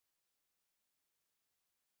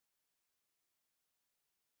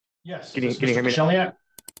Yes. Can Is you this can you hear Mr. me now? Kisheliak?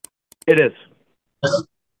 It is. Yes.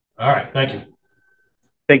 All right. Thank you.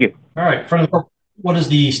 Thank you. All right. Front of the court, what is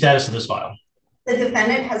the status of this file? The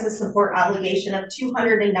defendant has a support obligation of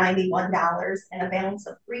 $291 and a balance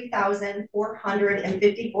of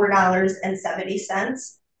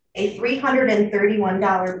 $3,454.70. A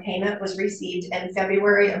 $331 payment was received in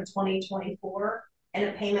February of 2024, and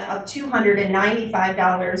a payment of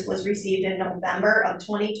 $295 was received in November of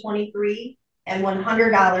 2023, and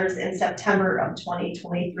 $100 in September of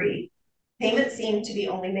 2023. Payments seem to be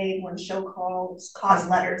only made when show cause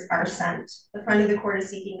letters are sent. The friend of the court is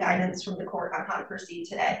seeking guidance from the court on how to proceed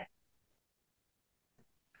today.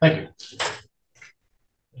 Thank you.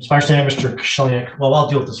 As far as I understand, Mr. Kisheliak, well, I'll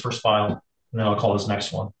deal with this first file, and then I'll call this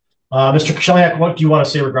next one. Mr. Kisheliak, what do you want to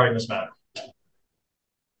say regarding this matter?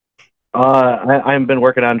 I've been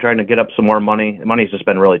working on trying to get up some more money. Money's just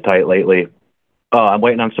been really tight lately. I'm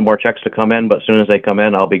waiting on some more checks to come in, but as soon as they come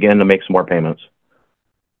in, I'll begin to make some more payments.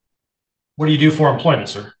 What do you do for employment,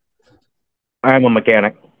 sir? I'm a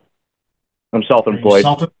mechanic. I'm self-employed.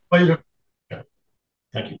 Self-employed? Okay.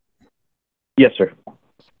 Thank you. Yes, sir.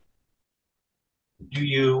 Do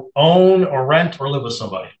you own or rent or live with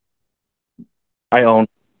somebody? I own.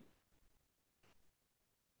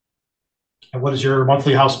 And what is your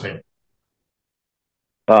monthly house payment?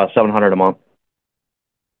 $700 a month.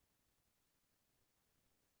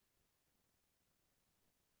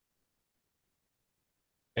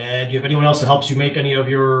 And do you have anyone else that helps you make any of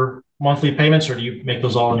your monthly payments, or do you make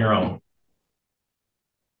those all on your own?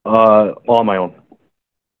 All on my own.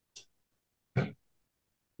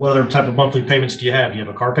 What other type of monthly payments do you have? Do you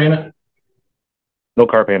have a car payment? No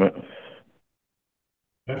car payment.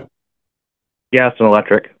 Okay. Gas and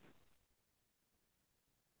electric.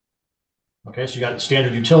 Okay, so you got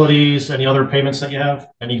standard utilities. Any other payments that you have?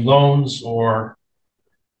 Any loans or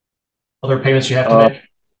other payments you have to make?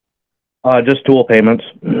 Just tool payments.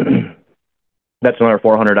 That's another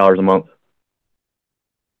 $400 a month.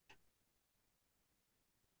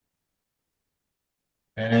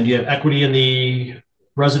 And do you have equity in the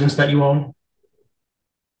residence that you own?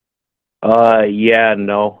 Yeah,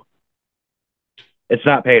 no. It's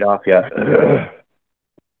not paid off yet.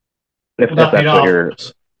 If Not that's paid what off. you're...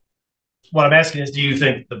 What I'm asking is, do you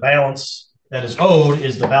think the balance that is owed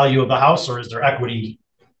is the value of the house, or is there equity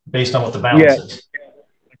based on what the balance is?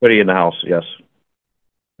 Equity in the house, yes.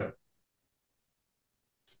 Okay.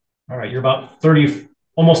 All right, you're about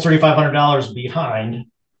almost $3,500 behind,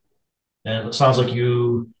 and it sounds like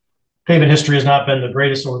payment history has not been the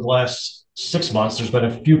greatest over the last 6 months. There's been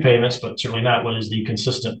a few payments, but certainly not what is the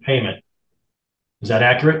consistent payment. Is that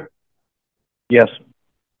accurate? Yes.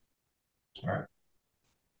 All right.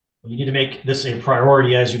 You need to make this a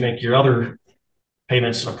priority as you make your other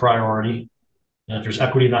payments a priority. And if there's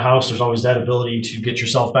equity in the house, there's always that ability to get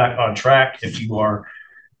yourself back on track if you are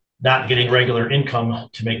not getting regular income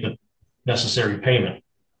to make the necessary payment.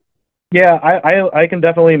 Yeah, I can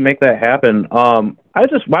definitely make that happen.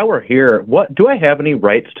 While we're here, do I have any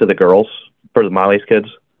rights to the girls, for the Molly's kids,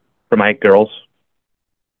 for my girls?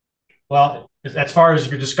 Well, as far as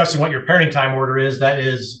you're discussing what your parenting time order is, that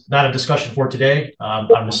is not a discussion for today. I'm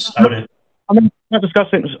not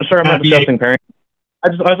discussing, sir, I'm not discussing parenting. I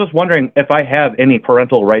was just wondering if I have any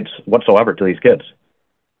parental rights whatsoever to these kids.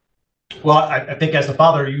 Well, I think as the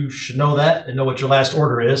father, you should know that and know what your last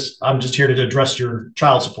order is. I'm just here to address your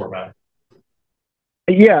child support matter.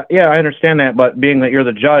 Yeah, I understand that, but being that you're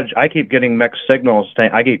the judge, I keep getting mixed signals.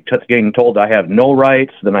 I keep getting told I have no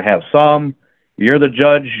rights, then I have some. You're the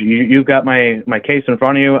judge. You've got my case in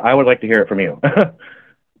front of you. I would like to hear it from you.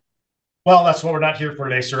 Well, that's what we're not here for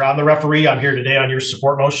today, sir. I'm the referee. I'm here today on your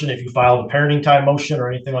support motion. If you filed a parenting time motion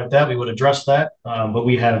or anything like that, we would address that. But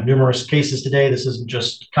we have numerous cases today. This isn't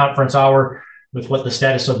just conference hour with what the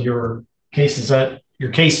status of your case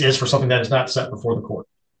is for something that is not set before the court.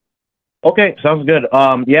 Okay, sounds good.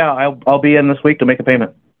 Yeah, I'll be in this week to make a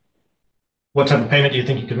payment. What type of payment do you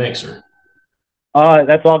think you can make, sir?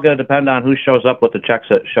 That's all going to depend on who shows up with the checks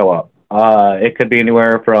that show up. It could be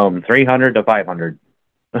anywhere from $300 to $500,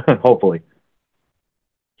 hopefully.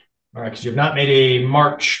 All right, because you've not made a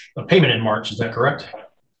payment in March. Is that correct?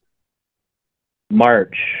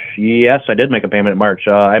 March, yes, I did make a payment in March.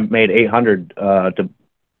 I made an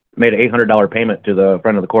 $800 payment to the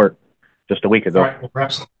friend of the court just a week ago. All right, well,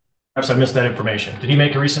 perhaps I missed that information. Did he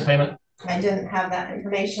make a recent payment? I didn't have that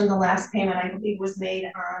information. The last payment, I believe, was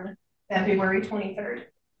made on February 23rd.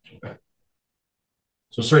 Okay.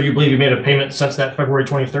 So, sir, you believe you made a payment since that February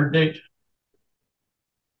 23rd date?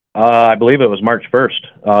 I believe it was March 1st.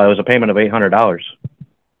 It was a payment of $800.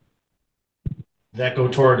 Did that go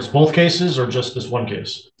towards both cases or just this one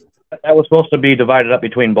case? That was supposed to be divided up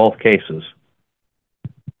between both cases.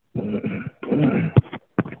 For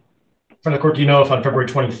the court, do you know if on February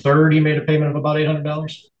 23rd he made a payment of about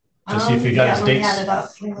 $800? To see if he got his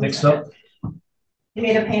dates mixed up. He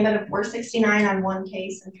made a payment of $469 on one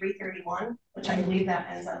case and $331, which I believe that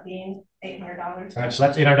ends up being $800. All right, so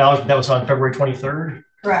that's $800. That was on February 23rd.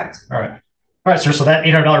 Correct. All right, sir. So that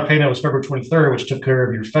 $800 payment was February 23rd, which took care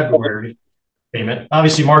of your February payment.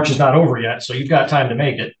 Obviously, March is not over yet, so you've got time to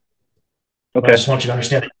make it. Okay. But I just want you to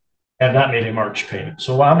understand that you have not made a March payment.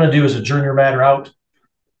 So what I'm going to do is adjourn your matter out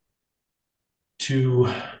to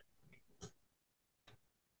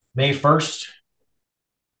May 1st.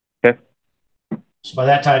 Okay. So by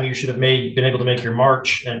that time, you should have been able to make your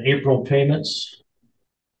March and April payments.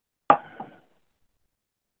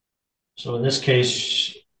 So in this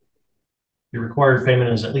case, your required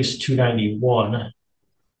payment is at least $291.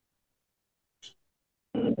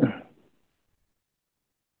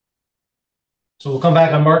 So we'll come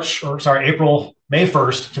back on May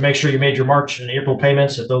 1st to make sure you made your March and April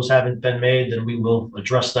payments. If those haven't been made, then we will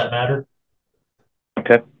address that matter.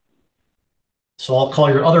 Okay. So I'll call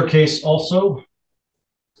your other case also.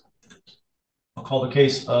 I'll call the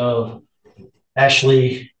case of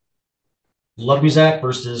Ashley Ludwizak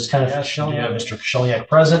versus Kenneth Shellyak. Mr. Shellyak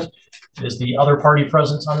present. Is the other party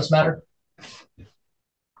present on this matter?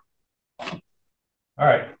 All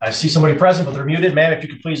right. I see somebody present, but they're muted. Ma'am, if you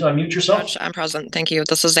could please unmute yourself. Judge, I'm present. Thank you.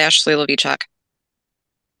 This is Ashley Ludwizak.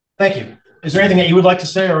 Thank you. Is there anything that you would like to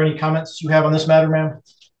say or any comments you have on this matter, ma'am?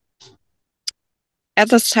 At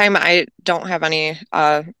this time, I don't have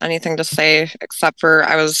anything to say except for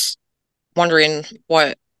I was wondering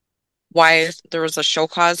why there was a show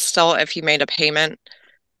cause still if he made a payment.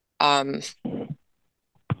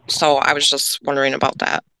 So I was just wondering about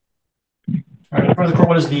that. All right. For the court,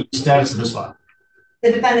 what is the status of this file?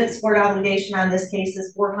 The defendant's support obligation on this case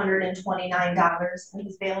is $429, and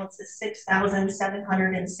his balance is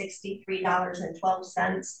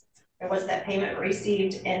 $6,763.12. There was that payment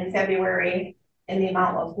received in February in the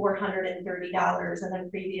amount of $430, and then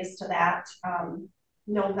previous to that,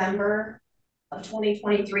 November of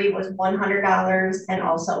 2023 was $100, and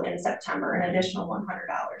also in September an additional $100.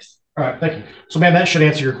 All right, thank you. So, ma'am, that should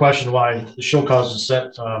answer your question why the show cause is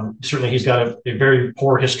set. Certainly, he's got a very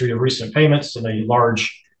poor history of recent payments and a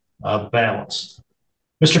large balance.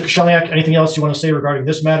 Mr. Shellyak, anything else you want to say regarding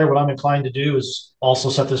this matter? What I'm inclined to do is also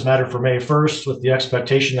set this matter for May 1st with the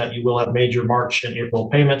expectation that you will have made your March and April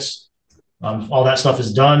payments. All that stuff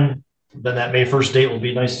is done, then that May 1st date will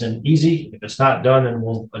be nice and easy. If it's not done, then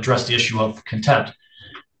we'll address the issue of contempt.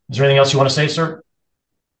 Is there anything else you want to say, sir?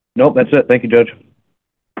 Nope, that's it. Thank you, Judge.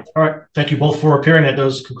 All right. Thank you both for appearing. That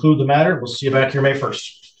does conclude the matter. We'll see you back here May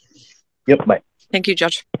 1st. Yep, bye. Thank you,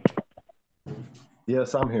 Judge.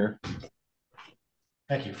 Yes, I'm here.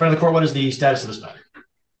 Thank you. Friend of the court, what is the status of this matter?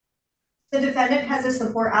 The defendant has a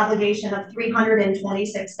support obligation of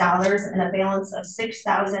 $326 and a balance of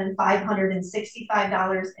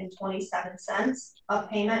 $6,565.27. A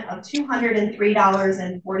payment of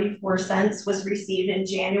 $203.44 was received in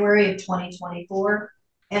January of 2024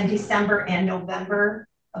 and December and November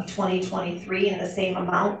of 2023 in the same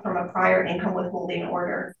amount from a prior income withholding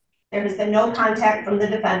order. There has been no contact from the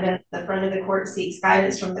defendant. The friend of the court seeks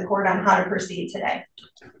guidance from the court on how to proceed today.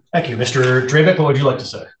 Thank you. Mr. Dravick, what would you like to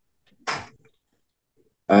say?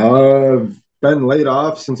 I've been laid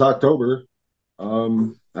off since October.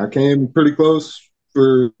 I came pretty close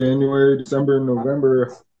for January, December, and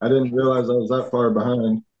November. I didn't realize I was that far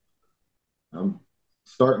behind. I'm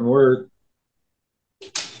starting work,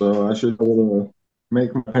 so I should be able to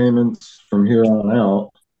make my payments from here on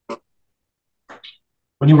out.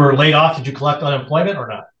 When you were laid off, did you collect unemployment or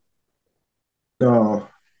not? No,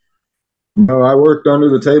 I worked under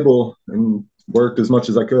the table and worked as much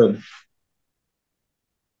as I could.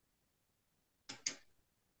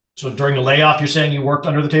 So during the layoff, you're saying you worked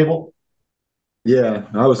under the table? Yeah,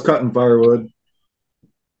 I was cutting firewood.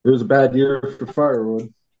 It was a bad year for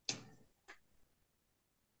firewood.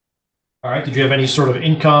 All right. Did you have any sort of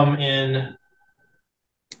income in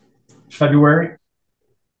February?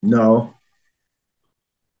 No.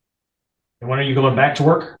 And when are you going back to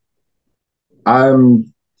work?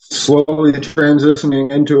 I'm slowly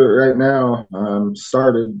transitioning into it right now. I'm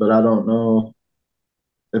started, but I don't know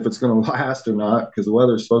if it's going to last or not because the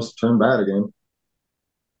weather's supposed to turn bad again.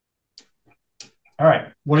 All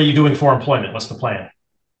right. What are you doing for employment? What's the plan?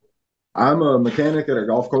 I'm a mechanic at a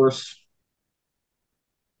golf course.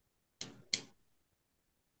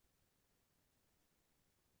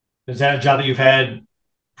 Is that a job that you've had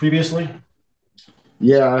previously?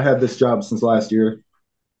 Yeah, I had this job since last year.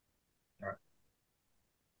 All right.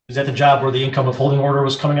 Is that the job where the income withholding order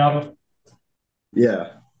was coming out of?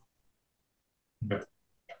 Yeah. Okay.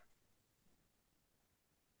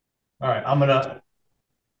 All right, I'm gonna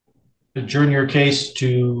adjourn your case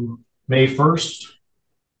to May 1st.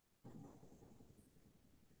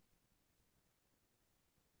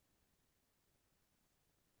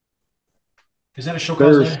 Is that a show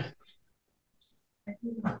cause day? I'm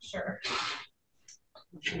not sure.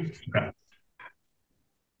 Okay.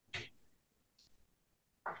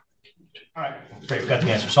 All right, great, we've got the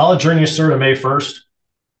answer. So I'll adjourn you, sir, to May 1st.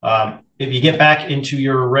 If you get back into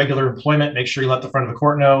your regular employment, make sure you let the front of the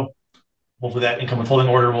court know. Hopefully that income withholding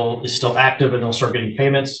order is still active and they'll start getting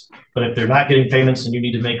payments. But if they're not getting payments, then you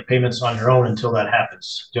need to make payments on your own until that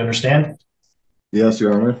happens. Do you understand? Yes,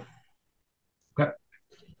 Your Honor. Okay.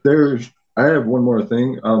 I have one more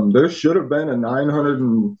thing. There should have been a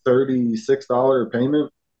 $936 payment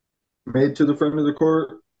made to the front of the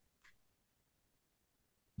court.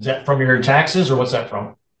 Is that from your taxes or what's that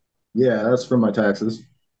from? Yeah, that's from my taxes.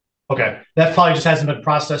 Okay, that probably just hasn't been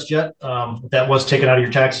processed yet. If that was taken out of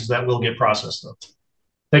your taxes, that will get processed though.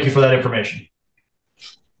 Thank you for that information.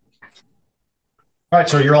 All right,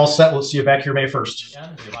 so you're all set. We'll see you back here May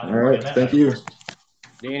 1st. All right, thank you.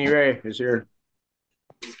 Danny Ray is here.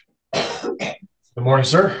 Good morning,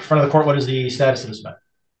 sir. Front of the court, what is the status of this matter?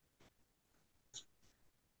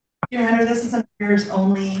 Your Honor, this is an ocurrs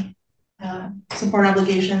only support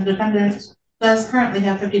obligation. The defendant does currently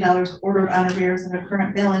have $50 ordered on arrears and a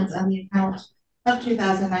current balance on the account of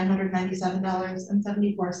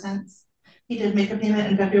 $2,997.74. He did make a payment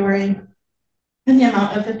in February in the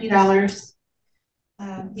amount of $50.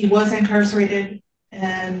 He was incarcerated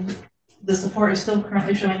and the support is still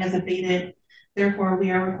currently showing as abated. Therefore,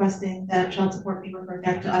 we are requesting that child support be referred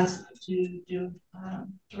back to us to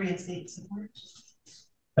reinstate support.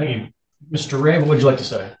 Thank you. Mr. Ray, what would you like to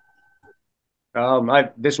say?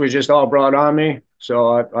 This was just all brought on me,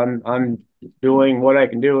 so I'm doing what I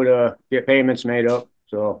can do to get payments made up.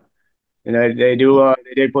 So, and they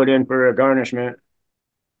did put in for a garnishment,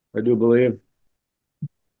 I do believe.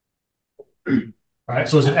 All right.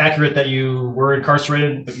 So is it accurate that you were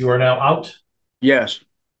incarcerated, but you are now out? Yes.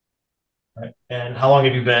 All right. And how long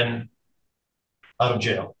have you been out of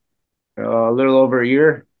jail? A little over a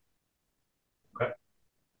year. Okay.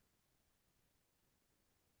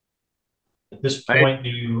 At this point,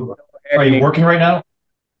 are you working right now?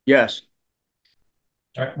 Yes.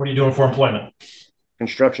 All right. What are you doing for employment?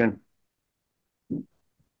 Construction.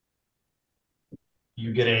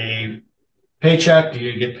 You get a paycheck? Do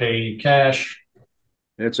you get paid cash?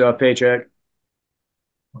 It's a paycheck.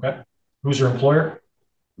 Okay. Who's your employer?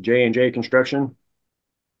 J&J Construction.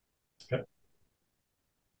 Okay.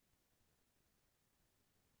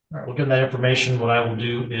 All right. Well, given that information, what I will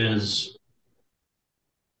do is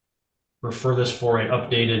refer this for an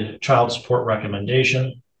updated child support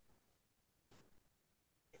recommendation.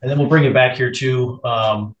 And then we'll bring it back here to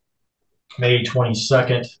May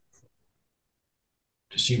 22nd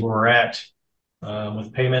to see where we're at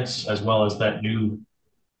with payments as well as that new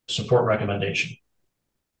support recommendation.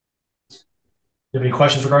 Do you have any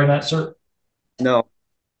questions regarding that, sir? No.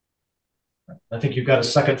 I think you've got a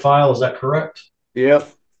second file. Is that correct? Yep.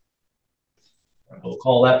 We'll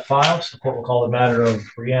call that file. So the court will call the matter of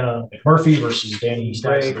Brianna McMurphy versus Danny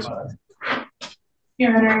Stagg.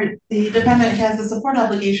 Your Honor, the defendant has a support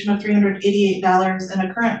obligation of $388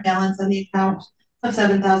 and a current balance on the account of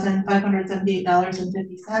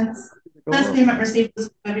 $7,578.50. This payment received this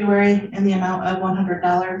February in the amount of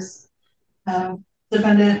 $100.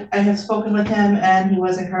 Defendant, I have spoken with him and he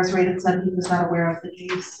was incarcerated, said he was not aware of the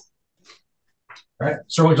case. All right.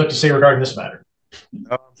 Sir, what would you like to say regarding this matter?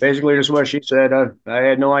 Basically, just what she said. I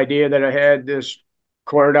had no idea that I had this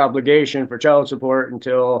court obligation for child support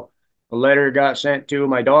until a letter got sent to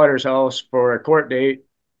my daughter's house for a court date.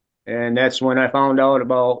 And that's when I found out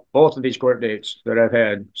about both of these court dates that I've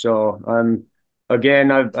had. So again,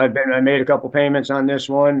 I made a couple payments on this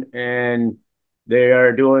one and they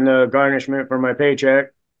are doing the garnishment for my paycheck.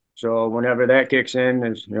 So whenever that kicks in,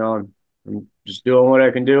 I'm just doing what I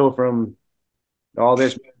can do from all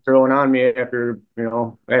this thrown on me after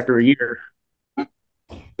a year. All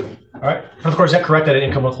right. Of course, is that correct that an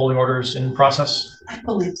income withholding order is in process? I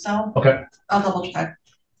believe so. Okay. I'll double check.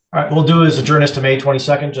 All right. What we'll do is adjourn this to May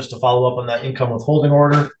 22nd just to follow up on that income withholding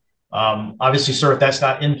order. Obviously, sir, if that's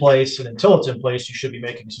not in place and until it's in place, you should be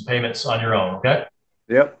making some payments on your own. Okay.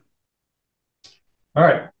 Yep. All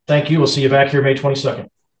right. Thank you. We'll see you back here May 22nd.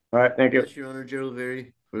 All right. Thank you. Your Honor, Gerald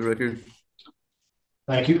Berry, for the record.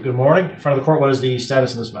 Thank you. Good morning. In front of the court, what is the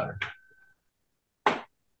status of this matter?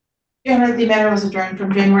 Your Honor, the matter was adjourned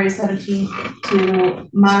from January 17th to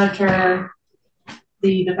monitor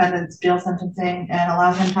the defendant's jail sentencing and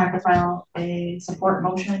allow him time to file a support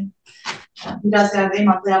motion. He does have a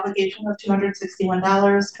monthly obligation of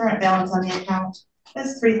 $261. Current balance on the account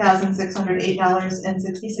is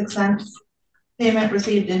 $3,608.66. Payment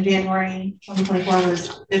received in January 2024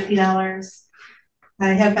 was $50. I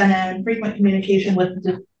have been in frequent communication with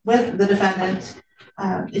the defendant.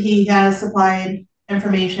 He has supplied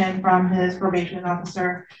information from his probation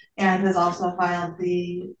officer and has also filed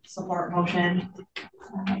the support motion.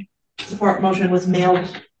 Support motion was mailed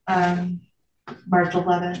March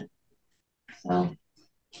 11th. So,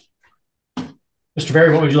 Mr.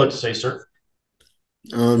 Berry, what would you like to say, sir?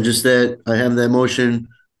 Just that I have that motion.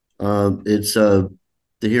 It's the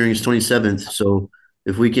hearing is 27th, so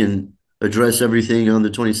if we can address everything on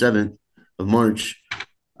the 27th of March,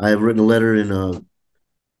 I have written a letter and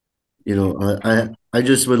you know, I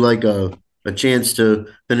just would like a chance to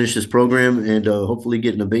finish this program and hopefully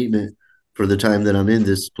get an abatement for the time that I'm in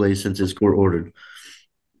this place since it's court ordered.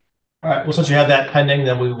 All right. Well, since you have that pending,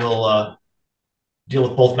 then we will deal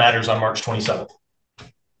with both matters on March 27th.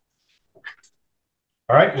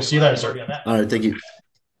 All right. We'll see you then, sir. All right. Thank you.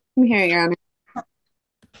 I'm here, Your Honor.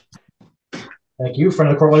 Thank you. Friend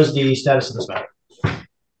of the court, what is the status of this matter?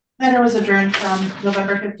 Matter was adjourned from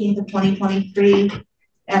November 15th of 2023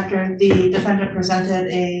 after the defendant presented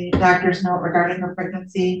a doctor's note regarding her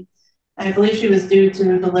pregnancy. I believe she was due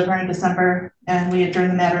to deliver in December, and we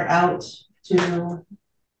adjourned the matter out to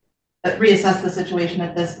reassess the situation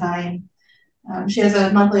at this time. She has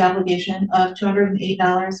a monthly obligation of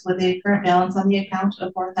 $208 with a current balance on the account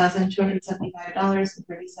of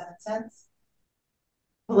 $4,275.37.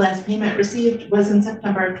 The last payment received was in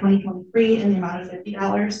September of 2023 in the amount of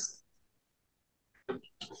 $50.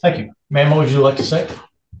 Thank you. Ma'am, what would you like to say?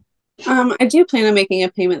 I do plan on making a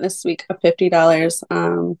payment this week of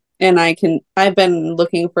 $50. And I've been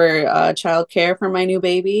looking for child care for my new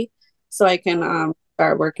baby so I can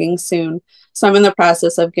start working soon. So I'm in the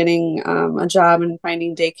process of getting a job and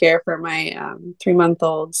finding daycare for my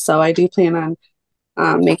 3-month-old. So I do plan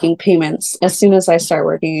on making payments as soon as I start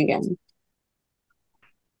working again.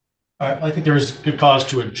 All right. I think there is good cause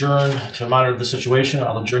to adjourn to monitor the situation.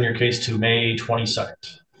 I'll adjourn your case to May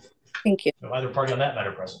 22nd. Thank you. So either party on that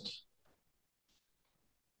matter present.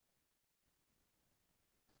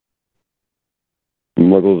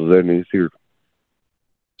 Muggles is here.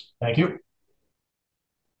 Thank you.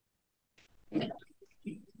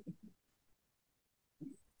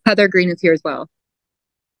 Heather Green is here as well.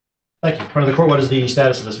 Thank you. Friend of the court, what is the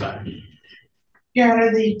status of this matter? Your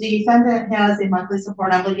Honor, the defendant has a monthly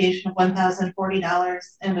support obligation of $1,040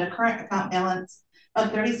 and a current account balance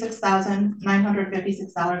of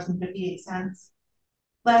 $36,956.58.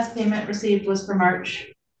 Last payment received was for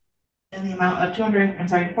March in the amount of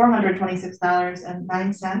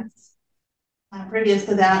 $426.09. Previous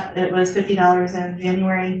to that, it was $50 in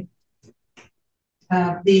January.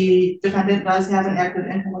 The defendant does have an active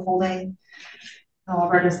income withholding,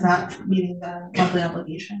 however, it is not meeting the monthly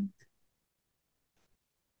obligation.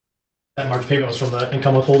 That March payment was from the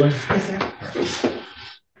income withholding? Yes, sir.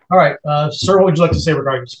 All right. Sir, what would you like to say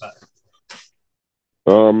regarding this matter?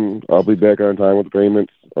 I'll be back on time with the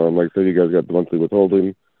payments. Like I said, you guys got the monthly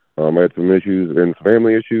withholding. I had some issues and some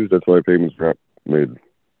family issues. That's why payments got made.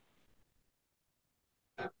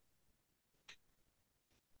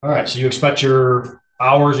 All right. So you expect your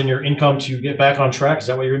hours and your income to get back on track? Is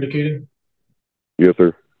that what you're indicating? Yes,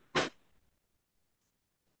 sir.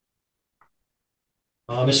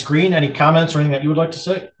 Ms. Green, any comments or anything that you would like to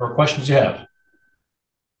say or questions you have?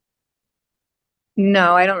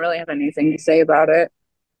 No, I don't really have anything to say about it.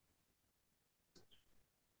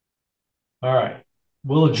 All right.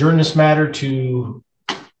 We'll adjourn this matter to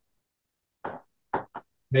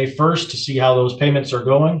May 1st to see how those payments are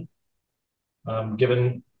going,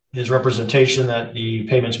 given his representation that the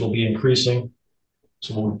payments will be increasing.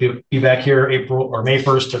 So we'll be back here April or May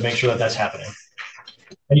 1st to make sure that that's happening.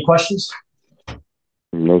 Any questions?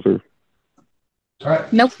 No, sir. All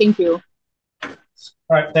right. No, thank you. All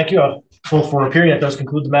right. Thank you. Full for appearing. That does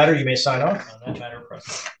conclude the matter. You may sign off on that matter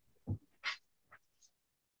present.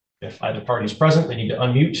 If either party is present, they need to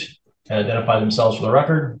unmute and identify themselves for the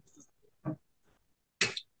record.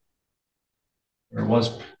 There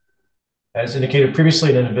was, as indicated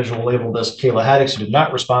previously, an individual labeled as Kayla Haddix who did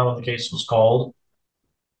not respond when the case was called.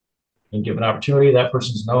 And given opportunity, that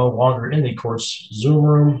person is no longer in the court's Zoom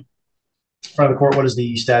room. In front of the court, what is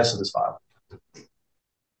the status of this file?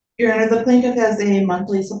 Your Honor, the plaintiff has a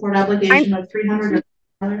monthly support obligation of $300.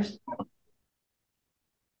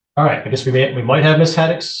 All right, I guess we might have Ms.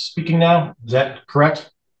 Haddix speaking now. Is that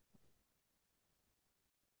correct?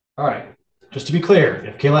 All right. Just to be clear,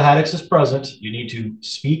 if Kayla Haddix is present, you need to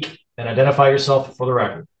speak and identify yourself for the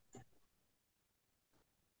record.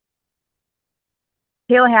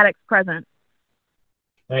 Kayla Haddix, present.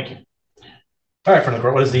 Thank you. All right, from the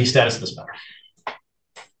court, what is the status of this matter?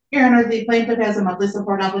 Your Honor, the plaintiff has a monthly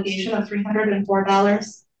support obligation of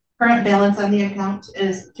 $304. Current balance on the account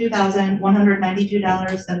is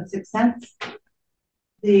 $2,192.06.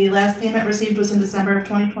 The last payment received was in December of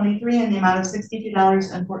 2023 in the amount of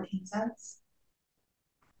 $62.14.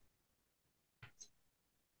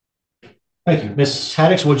 Thank you. Ms.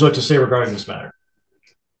 Haddix, what would you like to say regarding this matter?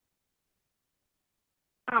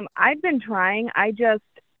 I've been trying.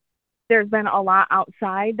 There's been a lot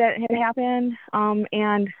outside that had happened.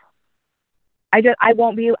 And I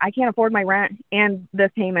can't afford my rent and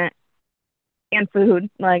this payment and food.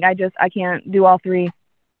 Like, I can't do all three.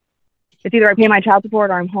 It's either I pay my child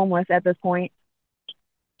support or I'm homeless at this point.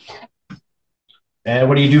 And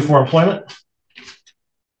what do you do for employment?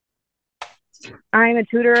 I'm a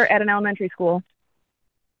tutor at an elementary school.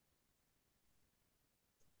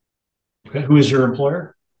 Okay. Who is your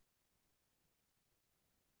employer?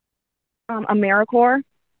 AmeriCorps.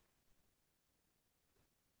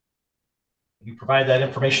 You provide that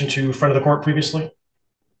information to front of the court previously?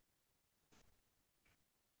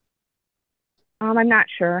 I'm not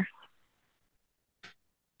sure.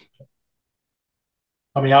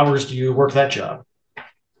 How many hours do you work that job?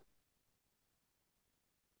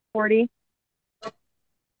 40.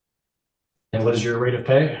 And what is your rate of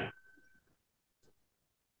pay?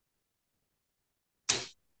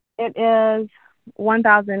 It is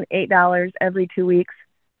 $1,008 every 2 weeks.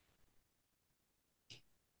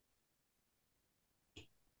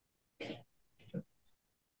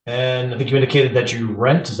 And I think you indicated that you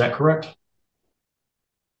rent, is that correct?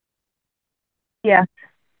 Yeah.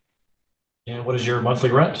 And what is your monthly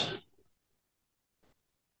rent?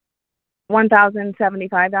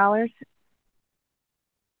 $1,075.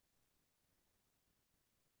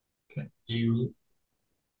 Okay. Do you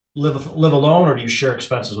live alone, or do you share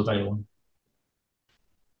expenses with anyone?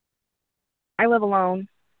 I live alone.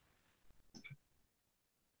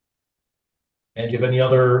 And do you have any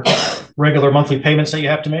other regular monthly payments that you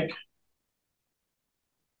have to make?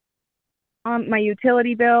 My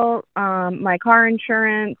utility bill, my car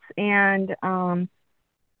insurance, and I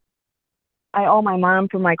owe my mom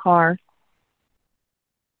for my car.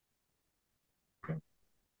 Okay.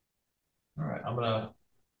 All right, I'm gonna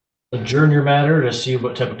adjourn your matter to see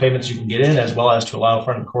what type of payments you can get in, as well as to allow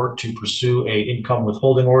front of the court to pursue a income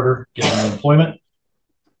withholding order given the employment.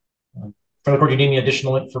 Front of the court, do you need any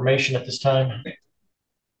additional information at this time?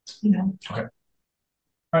 No. Okay. All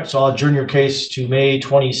right, so I'll adjourn your case to May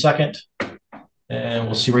 22nd, and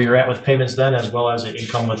we'll see where you're at with payments then, as well as an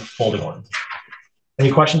income withholding order.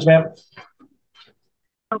 Any questions, ma'am?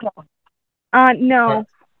 Okay. No.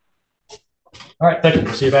 All right, thank you.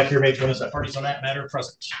 We'll see you back here May 22nd. Parties on that matter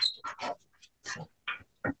present.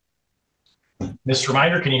 Ms.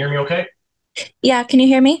 Reminder, can you hear me okay? Yeah, can you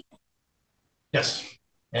hear me? Yes.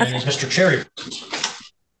 And Okay. is Mr. Cherry?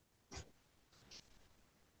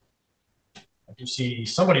 I do see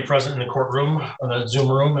somebody present in the courtroom, in the Zoom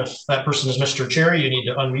room. If that person is Mr. Cherry, you need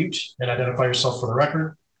to unmute and identify yourself for the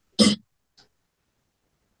record.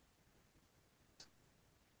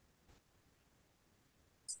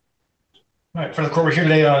 All right, for the court, we're here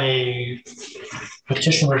today on a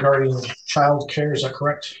petition regarding child care. Is that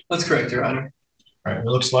correct? That's correct, Your Honor. All right, it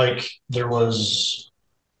looks like there was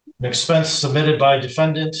an expense submitted by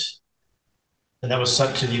defendant, and that was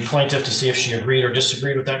sent to the plaintiff to see if she agreed or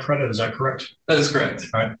disagreed with that credit. Is that correct? That is correct.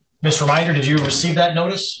 All right. Ms. Reminder, did you receive that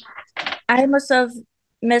notice? I must have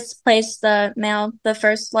misplaced the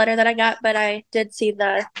first letter that I got, but I did see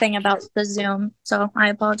the thing about the Zoom, so I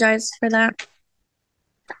apologize for that.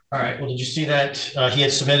 All right. Well, did you see that he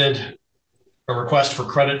had submitted a request for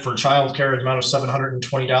credit for child care in the amount of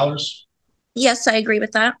 $720? Yes, I agree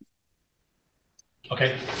with that.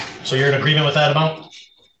 Okay. So you're in agreement with that amount?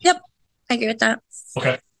 Yep, I agree with that.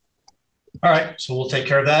 Okay. All right. So we'll take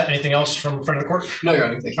care of that. Anything else from front of the court? No, Your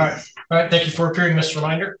Honor. Thank you. All right. All right. Thank you for appearing, Mr.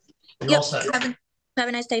 Reminder. You're all set. Have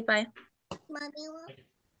a nice day. Bye.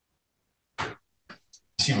 I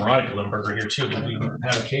see Veronica Limburger here too. Do we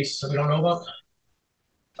have a case that we don't know about?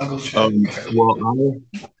 I'll go check.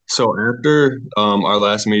 So after our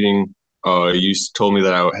last meeting, you told me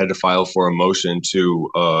that I had to file for a motion to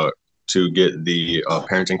get the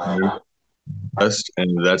parenting time test,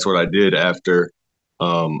 and that's what I did after.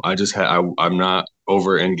 I'm not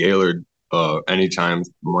over in Gaylord anytime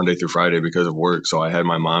Monday through Friday because of work, so I had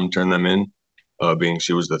my mom turn them in, being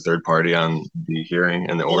she was the third party on the hearing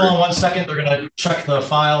and the order. Hold on 1 second. They're going to check the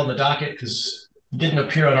file and the docket because didn't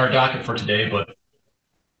appear on our docket for today, but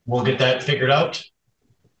we'll get that figured out.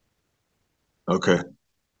 Okay.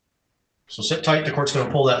 So sit tight. The court's going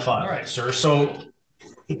to pull that file. All right, sir. So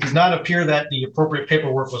it does not appear that the appropriate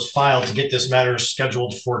paperwork was filed to get this matter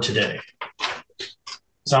scheduled for today.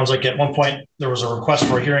 Sounds like at one point there was a request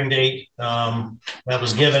for a hearing date that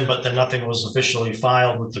was given, but then nothing was officially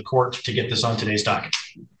filed with the court to get this on today's docket.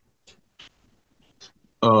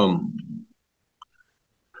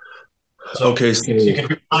 So okay, so you can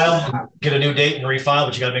refile, get a new date and refile,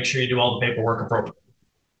 but you got to make sure you do all the paperwork appropriately.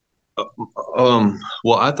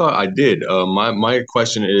 Well, I thought I did. My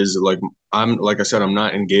question is, like I said, I'm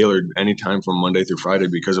not in Gaylord anytime from Monday through Friday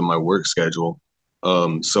because of my work schedule.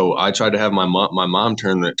 So I tried to have my mom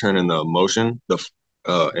turn in the motion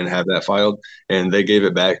and have that filed, and they gave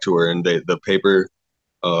it back to her, and the paper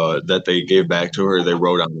that they gave back to her, they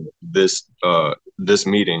wrote on this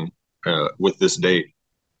meeting with this date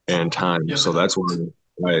and time. Yeah. So that's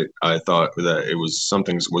why I thought that it was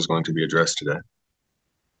something was going to be addressed today.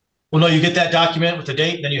 Well, no, you get that document with the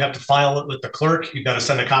date, then you have to file it with the clerk. You've got to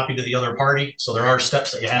send a copy to the other party. So there are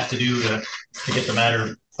steps that you have to do to get the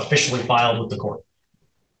matter officially filed with the court.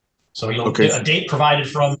 So you'll get a date provided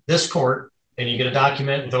from this court, and you get a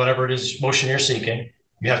document with whatever it is motion you're seeking.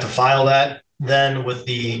 You have to file that then with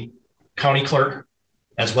the county clerk,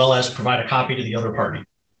 as well as provide a copy to the other party.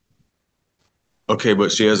 Okay,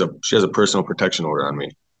 but she has a personal protection order on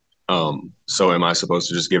me. So am I supposed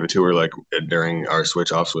to just give it to her like during our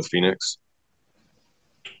switch offs with Phoenix?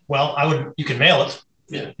 Well, you can mail it.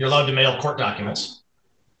 Yeah. You're allowed to mail court documents.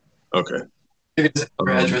 Okay. If it's her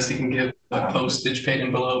address, you can give a postage paid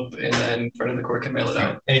envelope, and then in front of the court can mail it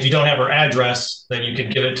out. And if you don't have her address, then you can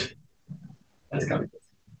give it.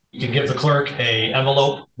 You can give the clerk a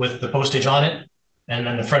envelope with the postage on it, and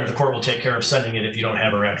then the friend of the court will take care of sending it if you don't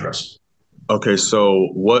have her address. Okay, so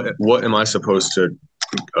what am I supposed to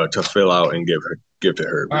fill out and give to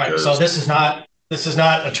her? All right, so this is not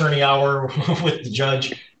attorney hour with the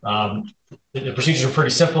judge. The procedures are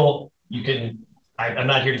pretty simple. I'm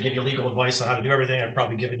not here to give you legal advice on how to do everything. I've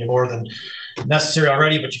probably given you more than necessary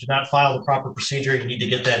already, but you did not file the proper procedure. You need to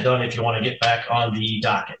get that done if you want to get back on the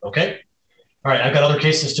docket, okay? All right, I've got other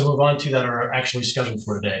cases to move on to that are actually scheduled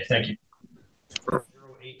for today. Thank you.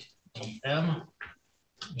 08 DM.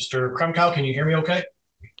 Mr. Kremkow, can you hear me okay?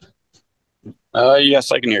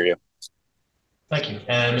 Yes, I can hear you. Thank you.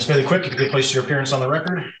 And Ms. Bailey Quick, if you could place your appearance on the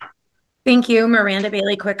record. Thank you. Miranda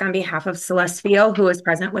Bailey Quick on behalf of Celeste Fio, who is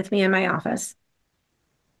present with me in my office.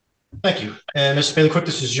 Thank you. And Ms. Bailey Quick,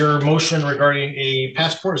 this is your motion regarding a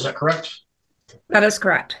passport. Is that correct? That is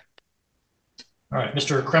correct. All right.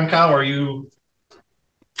 Mr. Kremkow, are you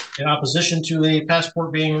in opposition to the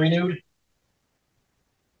passport being renewed?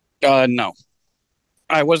 No.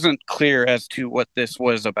 I wasn't clear as to what this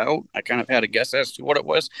was about. I kind of had a guess as to what it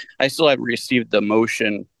was. I still haven't received the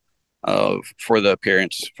motion for the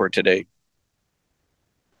appearance for today.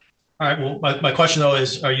 All right. Well, my question though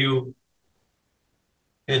is, do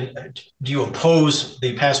you oppose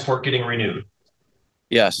the passport getting renewed?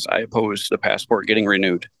 Yes, I oppose the passport getting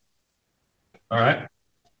renewed. All right.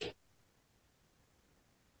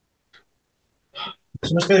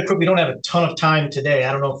 So Ms. Bailey Quick, we don't have a ton of time today.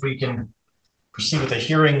 I don't know if we can proceed with a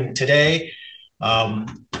hearing today. I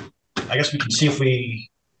guess we can see if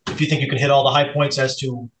you think you can hit all the high points as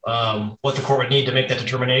to what the court would need to make that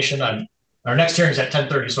determination. Our next hearing is at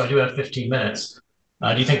 10:30, so I do have 15 minutes.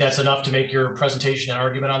 Do you think that's enough to make your presentation and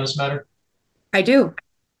argument on this matter? I do.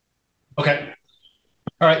 Okay.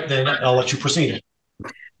 All right, then I'll let you proceed.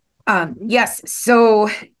 Yes. So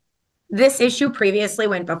this issue previously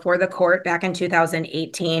went before the court back in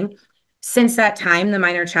 2018. Since that time, the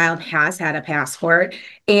minor child has had a passport.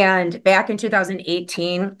 And back in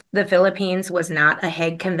 2018, the Philippines was not a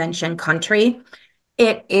Hague Convention country.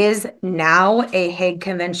 It is now a Hague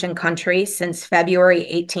Convention country since February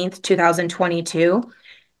 18th, 2022.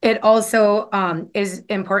 It also is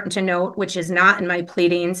important to note, which is not in my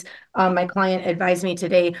pleadings. My client advised me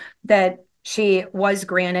today that she was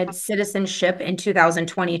granted citizenship in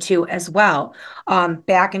 2022 as well.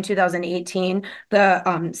 Back in 2018,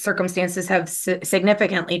 the circumstances have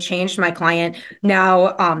significantly changed. My client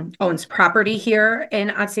now owns property here in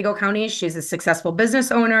Otsego County. She's a successful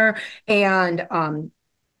business owner and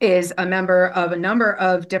is a member of a number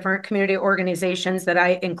of different community organizations that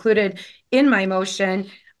I included in my motion.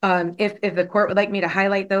 If the court would like me to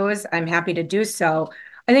highlight those, I'm happy to do so.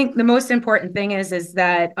 I think the most important thing is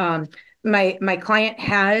that my client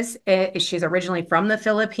she's originally from the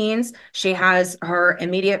Philippines. She has her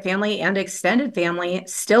immediate family and extended family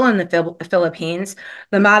still in the Philippines.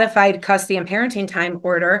 The modified custody and parenting time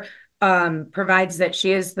order provides that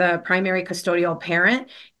she is the primary custodial parent,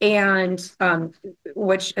 and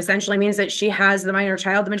which essentially means that she has the minor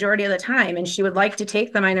child the majority of the time, and she would like to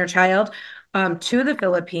take the minor child to the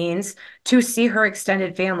Philippines to see her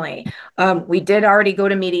extended family. We did already go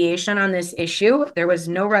to mediation on this issue. There was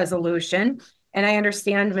no resolution. And I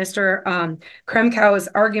understand Mr. Kremkow's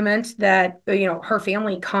argument that, her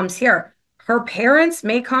family comes here. Her parents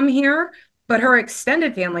may come here, but her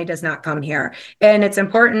extended family does not come here. And it's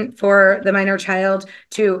important for the minor child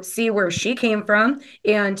to see where she came from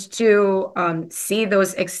and to see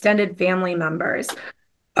those extended family members.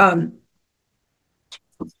 I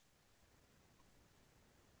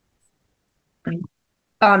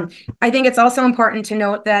think it's also important to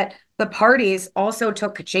note that the parties also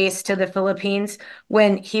took Jace to the Philippines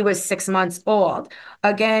when he was 6 months old.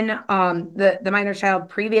 Again, the minor child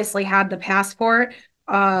previously had the passport.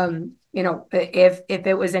 If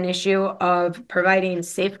it was an issue of providing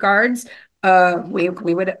safeguards, we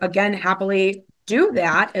would again happily do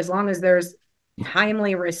that as long as there's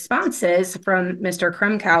timely responses from Mr.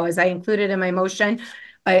 Kremkow. As I included in my motion,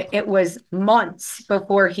 it was months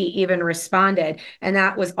before he even responded. And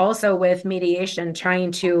that was also with mediation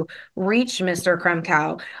trying to reach Mr.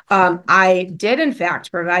 Kremkow. I did, in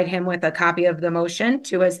fact, provide him with a copy of the motion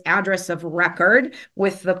to his address of record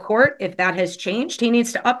with the court. If that has changed, he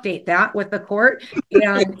needs to update that with the court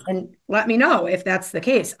and let me know if that's the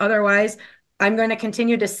case. Otherwise, I'm going to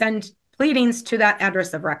continue to send pleadings to that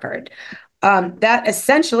address of record. That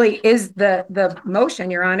essentially is the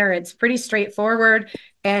motion, Your Honor. It's pretty straightforward.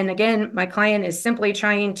 And again, my client is simply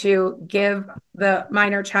trying to give the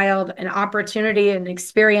minor child an opportunity and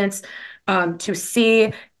experience to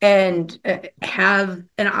see and have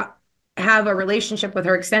a relationship with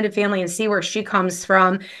her extended family and see where she comes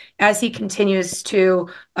from as he continues to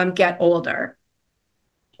get older.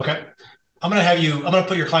 Okay. I'm going to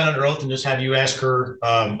put your client under oath and just have you ask her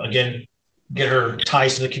again, get her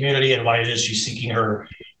ties to the community and why it is she's seeking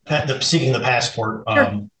the passport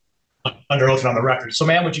under oath and on the record. So,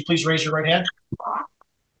 ma'am, would you please raise your right hand?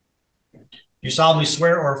 You solemnly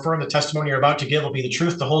swear or affirm the testimony you're about to give will be the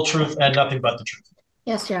truth, the whole truth, and nothing but the truth.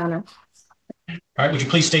 Yes, Your Honor. All right. Would you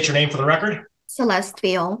please state your name for the record? Celeste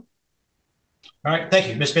Beal. All right. Thank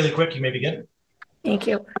you. Ms. Bailey Quick, you may begin. Thank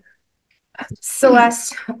you.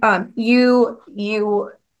 Celeste,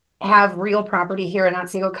 you have real property here in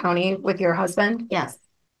Otsego County with your husband? Yes.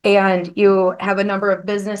 And you have a number of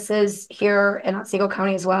businesses here in Otsego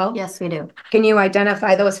County as well? Yes, we do. Can you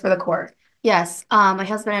identify those for the court? Yes. My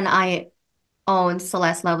husband and I own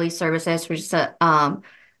Celeste Lovely Services, which is the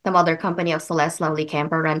mother company of Celeste Lovely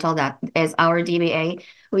Camper Rental. That is our DBA.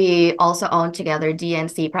 We also own together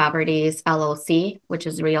DNC Properties LLC, which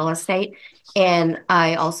is real estate. And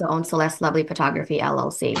I also own Celeste Lovely Photography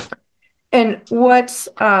LLC. And what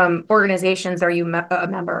organizations are you a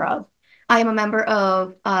member of? I am a member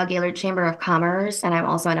of Gaylord Chamber of Commerce, and I'm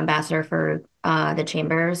also an ambassador for the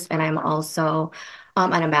chambers, and I'm also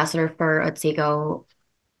an ambassador for Otsego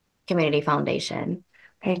Community Foundation.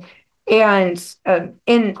 Okay. And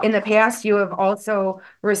in the past, you have also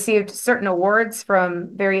received certain awards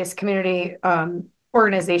from various community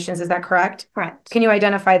organizations. Is that correct? Correct. Can you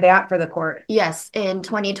identify that for the court? Yes. In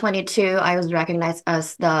 2022, I was recognized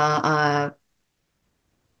as the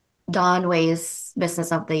Don Way's Business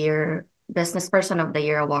Person of the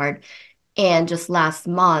Year award. And just last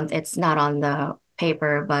month, it's not on the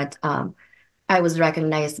paper, but I was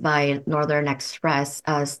recognized by Northern Express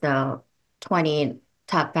as the 20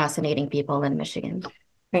 top fascinating people in Michigan.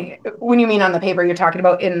 When you mean on the paper, you're talking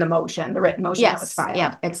about in the motion, the written motion that was filed?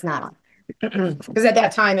 Yeah, it's not on. Because at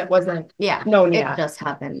that time, it wasn't known yet. It just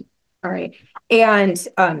happened. All right. And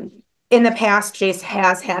in the past, Jace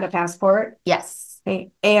has had a passport? Yes.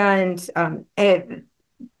 Okay. And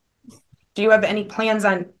do you have any plans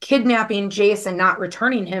on kidnapping Jace and not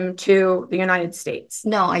returning him to the United States?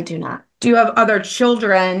 No, I do not. Do you have other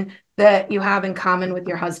children that you have in common with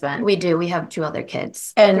your husband? We do. We have 2 other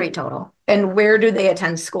kids, 3 total. And where do they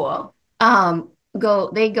attend school?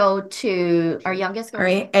 They go to our youngest. All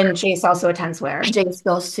right. And Jace also attends where? Jace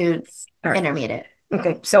goes to intermediate.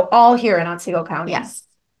 Okay. So all here in Otsego County? Yes.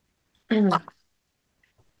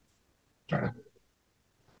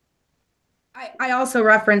 I also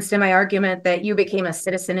referenced in my argument that you became a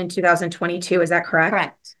citizen in 2022. Is that correct?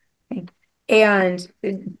 Correct. Okay. And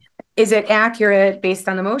is it accurate, based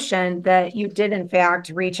on the motion, that you did in fact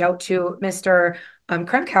reach out to Mr.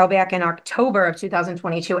 Kremkow back in October of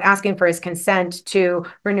 2022, asking for his consent to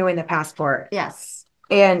renewing the passport? Yes.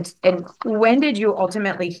 And when did you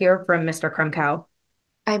ultimately hear from Mr. Kremkow?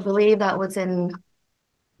 I believe that was in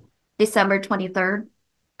December 23rd.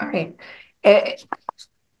 All right.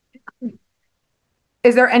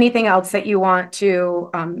 is there anything else that you want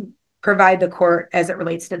to provide the court as it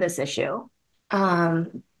relates to this issue? No,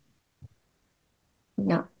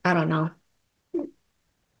 I don't know.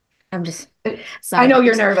 I'm just sorry. I know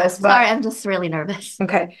you're nervous, but sorry, I'm just really nervous.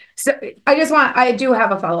 Okay. So I do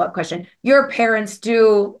have a follow-up question. Your parents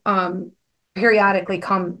do periodically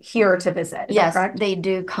come here to visit, is that Yes, correct? they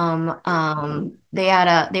do come.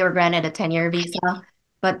 They were granted a 10-year visa,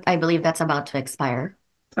 but I believe that's about to expire.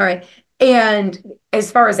 All right. And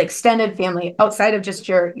as far as extended family, outside of just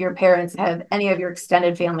your parents, have any of your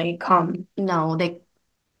extended family come? No, they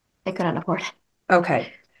couldn't afford it.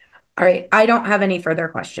 Okay. All right. I don't have any further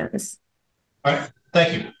questions. All right.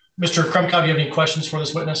 Thank you. Mr. Krumkow, do you have any questions for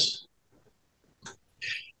this witness?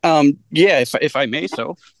 Yeah, if I may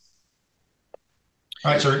so.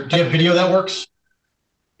 All right, sir. Do you have video that works?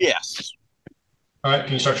 Yes. All right.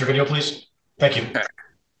 Can you start your video, please? Thank you.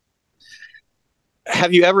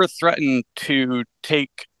 Have you ever threatened to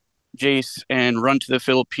take Jace and run to the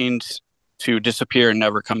Philippines to disappear and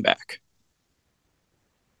never come back?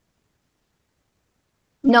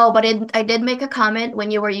 No, but I did make a comment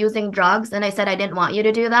when you were using drugs, and I said I didn't want you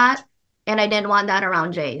to do that, and I didn't want that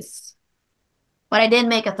around Jace. But I did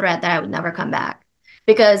make a threat that I would never come back.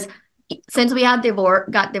 Because since we had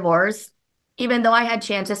got divorced, even though I had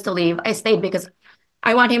chances to leave, I stayed because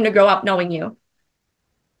I want him to grow up knowing you.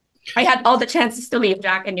 I had all the chances to leave,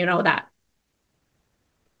 Jack, and you know that.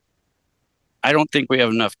 I don't think we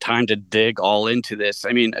have enough time to dig all into this.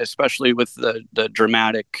 I mean, especially with the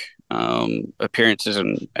dramatic appearances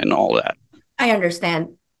and all that. I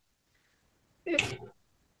understand.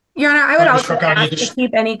 Your Honor, I would also ask to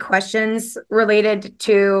keep any questions related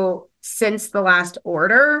to since the last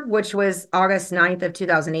order, which was August 9th of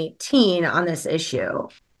 2018 on this issue.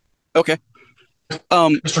 Okay.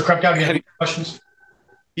 Mr. Krupkow, do you have any questions?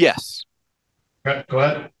 Yes. Okay, go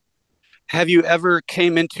ahead. Have you ever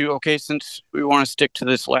came into, okay, since we want to stick to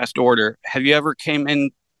this last order, have you ever came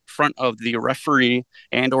in front of the referee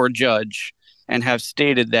and or judge and have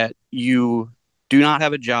stated that you do not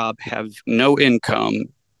have a job, have no income,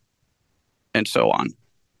 and so on?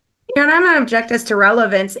 Your Honor, I'm going to object as to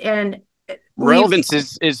relevance, and relevance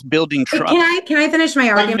is building trust. Can I finish my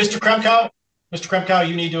argument? Mr. Krupkow,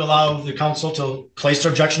 you need to allow the counsel to place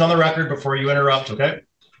their objection on the record before you interrupt, okay?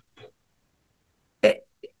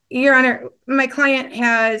 Your Honor, my client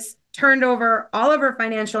has turned over all of her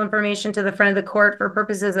financial information to the front of the court for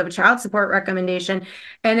purposes of a child support recommendation,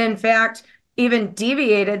 and in fact, even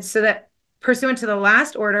deviated so that pursuant to the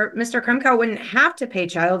last order, Mr. Krumkow wouldn't have to pay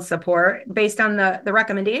child support based on the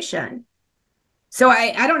recommendation. So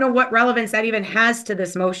I don't know what relevance that even has to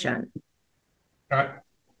this motion. All right.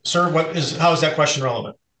 Sir, how is that question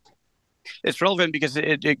relevant? It's relevant because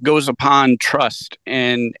it goes upon trust,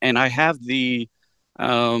 and I have the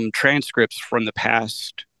transcripts from the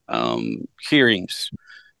past hearings,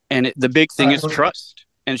 and the big thing is trust.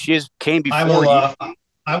 And she came before you.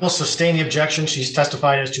 I will sustain the objection. She's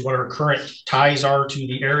testified as to what her current ties are to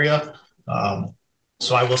the area,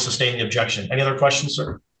 so I will sustain the objection. Any other questions,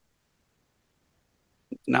 sir?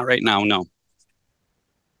 Not right now, no.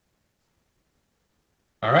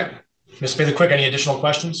 All right. Ms. Bailey-Quick, any additional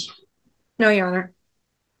questions? No, Your Honor.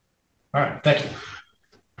 All right, thank you.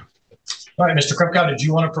 All right, Mr. Krupkow, did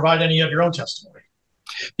you want to provide any of your own testimony?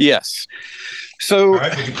 Yes. So, all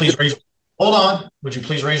right, would you please hold on. Would you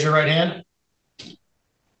please raise your right hand? Do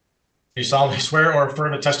you solemnly swear or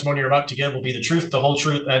affirm the testimony you're about to give will be the truth, the whole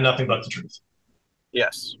truth, and nothing but the truth?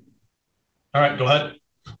 Yes. All right, go ahead.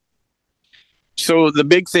 So the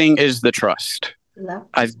big thing is the trust.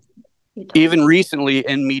 I've even recently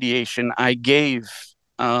in mediation, I gave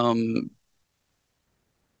them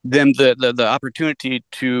the opportunity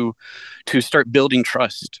to start building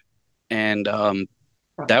trust, and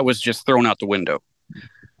that was just thrown out the window.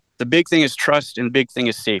 The big thing is trust, and the big thing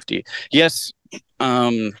is safety. Yes,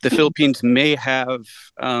 the Philippines may have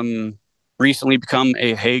recently become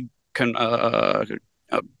a Hague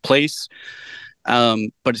place, but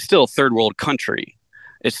it's still a third world country.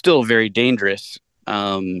 It's still very dangerous.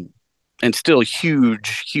 And still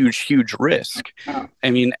huge risk.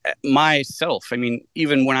 I mean,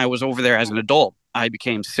 even when I was over there as an adult, I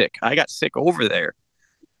became sick. I got sick over there.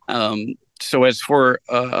 So as for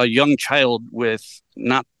a young child with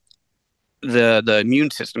not the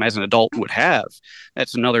immune system as an adult would have,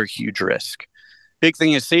 that's another huge risk. Big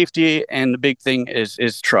thing is safety, and the big thing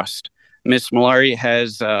is trust. Miss Malari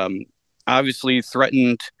has obviously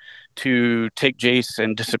threatened to take Jace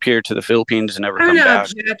and disappear to the Philippines and never come back.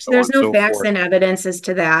 There's no facts and evidence as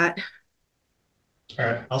to that. All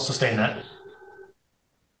right, I'll sustain that.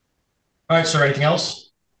 All right, sir, anything else?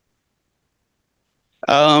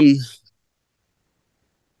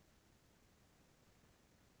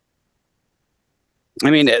 I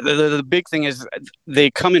mean, the big thing is they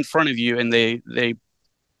come in front of you and they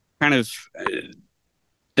kind of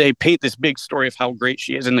they paint this big story of how great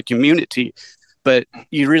she is in the community, but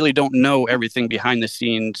you really don't know everything behind the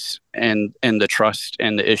scenes and the trust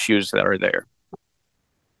and the issues that are there.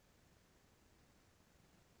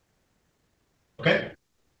 Okay.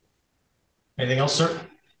 Anything else, sir?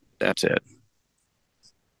 That's it.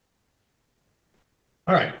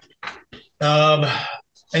 All right.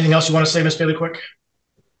 Anything else you want to say, Ms. Bailey, quick?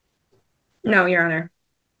 No, Your Honor.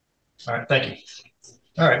 All right, thank you.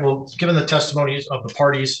 All right, well, given the testimonies of the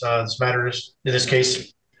parties, this matters, in this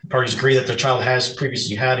case, the parties agree that the child has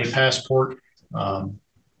previously had a passport.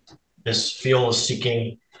 Ms. Field is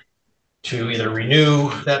seeking to either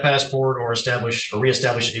renew that passport or establish or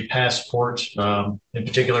reestablish a passport, in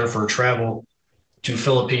particular for travel to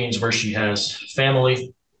Philippines where she has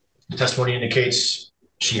family. The testimony indicates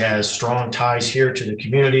she has strong ties here to the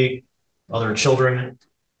community, other children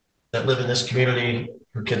that live in this community.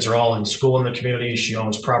 Her kids are all in school in the community. She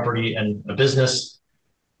owns property and a business.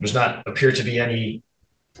 There's not appear to be any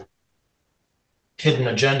hidden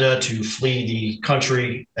agenda to flee the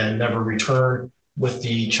country and never return with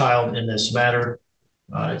the child in this matter.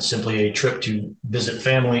 It's simply a trip to visit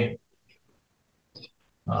family.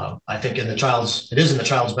 I think it is in the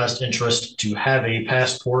child's best interest to have a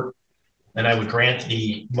passport, and I would grant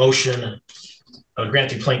the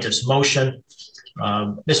plaintiff's motion.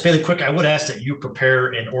 Ms. Bailey, quick, I would ask that you prepare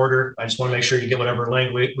an order. I just want to make sure you get whatever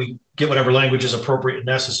language is appropriate and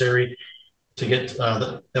necessary to get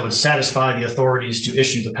that would satisfy the authorities to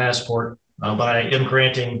issue the passport. But I am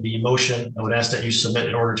granting the motion. I would ask that you submit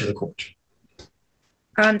an order to the court.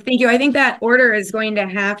 Thank you. I think that order is going to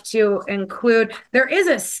have to include, there is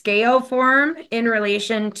a scale form in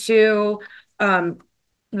relation to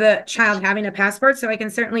the child having a passport, so I can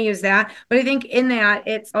certainly use that. But I think in that,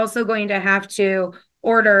 it's also going to have to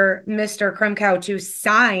order Mr. Krumkow to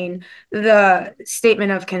sign the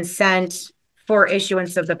statement of consent for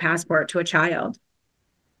issuance of the passport to a child.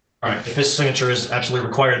 All right, if his signature is absolutely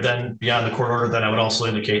required then beyond the court order, then I would also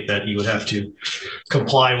indicate that he would have to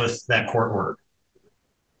comply with that court order.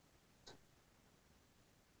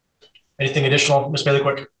 Anything additional, Ms. Bailey,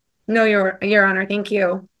 quick? No, Your Honor, thank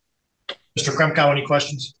you. Mr. Krumkow, any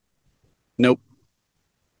questions? Nope.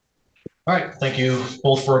 All right, thank you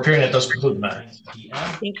both for appearing. That does conclude the matter.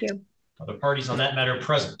 Thank you. Other parties on that matter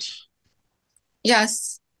present?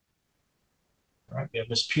 Yes. All right, we have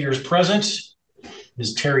Ms. Peters present.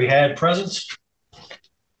 Is Terry Had present?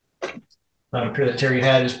 Not appear that Terry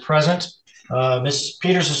Had is present. Ms.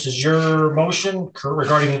 Peters, this is your motion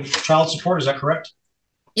regarding child support, is that correct?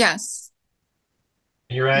 Yes.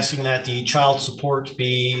 You're asking that the child support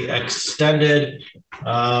be extended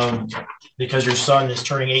because your son is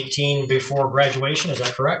turning 18 before graduation, is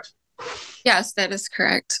that correct? Yes, that is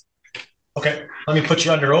correct. Okay, let me put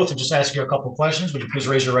you under oath and just ask you a couple of questions. Would you please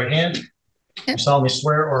raise your right hand? You solemnly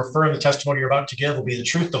swear or affirm the testimony you're about to give will be the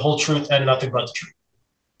truth, the whole truth, and nothing but the truth?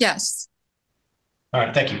 Yes. All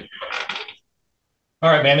right, thank you.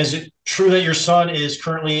 All right, ma'am, is it true that your son is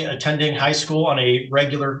currently attending high school on a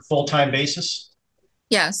regular full-time basis?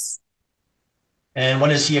 Yes. And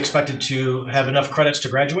when is he expected to have enough credits to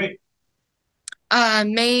graduate?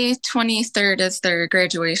 May 23rd is their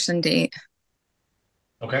graduation date.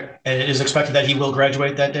 Okay, and it is expected that he will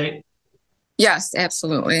graduate that date? Yes,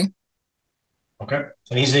 absolutely. Okay,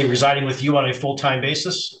 and he's residing with you on a full-time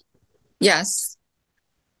basis? Yes.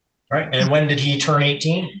 All right, and when did he turn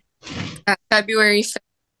 18? February 5th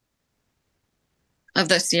of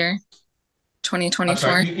this year, 2024.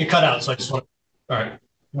 Sorry, you cut out, so I just want to, all right.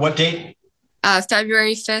 What date?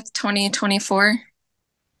 February 5th, 2024.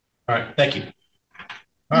 All right, thank you.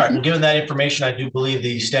 All right, well, given that information, I do believe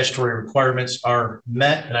the statutory requirements are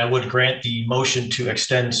met, and I would grant the motion to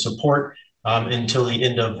extend support until the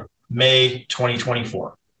end of May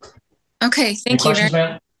 2024. Okay, thank you. Questions,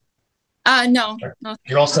 ma'am? No, no.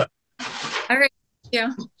 You're all set. All right, thank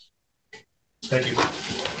you. Thank you.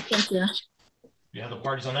 Thank you. You have the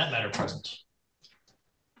parties on that matter present.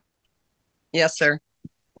 Yes, sir.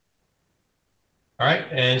 All right,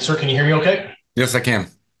 and sir, can you hear me okay? Yes, I can.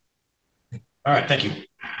 All right, thank you.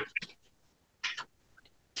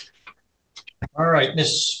 All right,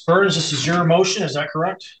 Ms. Burns, this is your motion, is that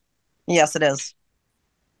correct? Yes, it is.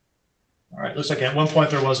 All right, looks like at one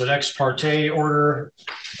point there was an ex parte order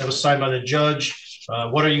that was signed by the judge.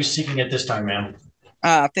 What are you seeking at this time, ma'am?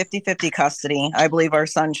 50-50 custody. I believe our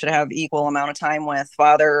son should have equal amount of time with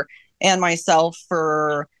father and myself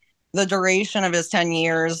for the duration of his 10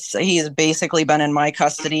 years. He's basically been in my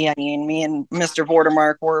custody. I mean, me and Mr.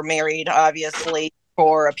 Vordermark were married, obviously,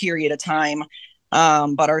 for a period of time.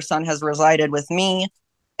 but our son has resided with me,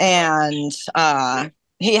 and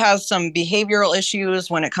he has some behavioral issues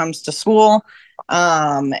when it comes to school,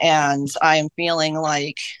 and I'm feeling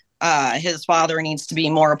like his father needs to be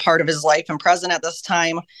more a part of his life and present at this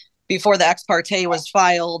time. Before the ex parte was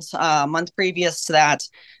filed, a month previous to that,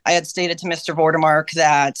 I had stated to Mr. Vordemark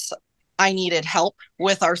that I needed help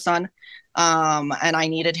with our son, and I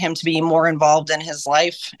needed him to be more involved in his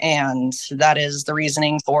life, and that is the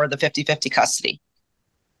reasoning for the 50-50 custody.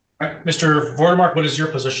 All right, Mr. Vordemark, what is your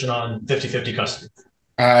position on 50-50 custody?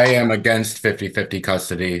 I am against 50-50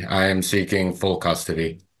 custody. I am seeking full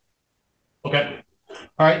custody. Okay.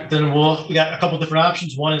 All right, then we got a couple different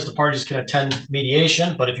options. One is the parties can attend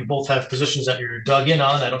mediation, but if you both have positions that you're dug in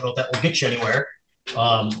on, I don't know if that will get you anywhere.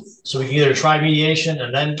 So we can either try mediation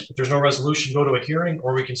and then if there's no resolution, go to a hearing,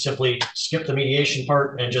 or we can simply skip the mediation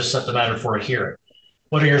part and just set the matter for a hearing.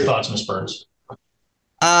 What are your thoughts, Ms. Burns?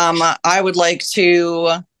 I would like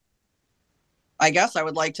to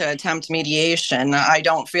attempt mediation. I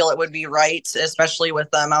don't feel it would be right, especially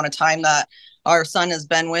with the amount of time that our son has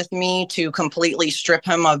been with me, to completely strip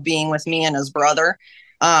him of being with me and his brother.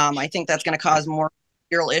 I think that's going to cause more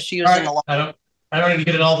real issues in the long run. I don't need to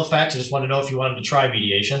get into all the facts. I just wanted to know if you wanted to try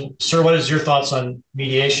mediation. Sir, what is your thoughts on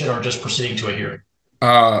mediation or just proceeding to a hearing?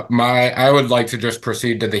 I would like to just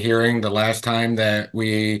proceed to the hearing. The last time that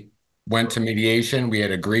we went to mediation, we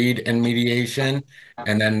had agreed in mediation.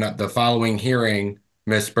 And then the following hearing,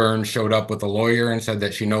 Ms. Burns showed up with a lawyer and said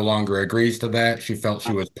that she no longer agrees to that. She felt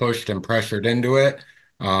she was pushed and pressured into it.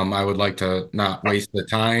 I would like to not waste the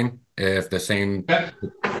time if the same... Okay.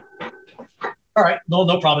 All right, no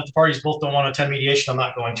problem. If the parties both don't want to attend mediation, I'm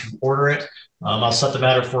not going to order it. I'll set the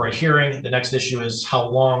matter for a hearing. The next issue is how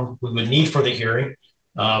long we would need for the hearing.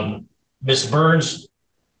 Ms. Burns,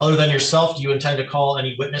 other than yourself, do you intend to call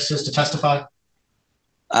any witnesses to testify?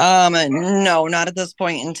 No, not at this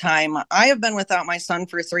point in time. I have been without my son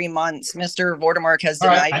for 3 months. Mr. Vordemark has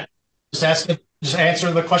denied. Right, just answer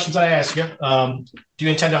the questions I ask you. Do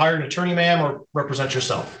you intend to hire an attorney, ma'am, or represent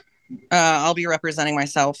yourself? I'll be representing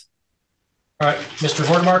myself. All right, Mr.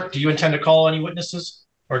 Vordemark, do you intend to call any witnesses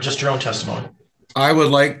or just your own testimony? I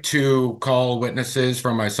would like to call witnesses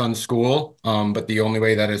from my son's school, but the only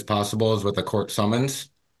way that is possible is with a court summons.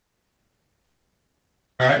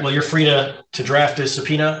 All right, well, you're free to draft a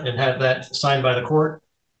subpoena and have that signed by the court.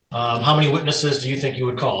 How many witnesses do you think you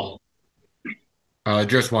would call?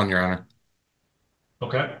 Just one, Your Honor.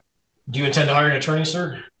 Okay. Do you intend to hire an attorney,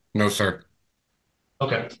 sir? No, sir.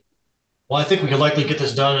 Okay. Well, I think we could likely get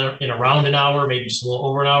this done in around an hour, maybe just a little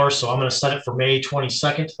over an hour. So I'm going to set it for May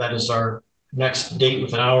 22nd. That is our next date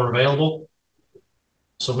with an hour available.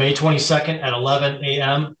 So May 22nd at 11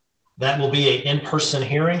 a.m. That will be an in-person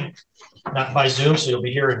hearing, not by Zoom, so you'll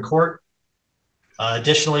be here in court.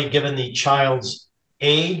 Additionally, given the child's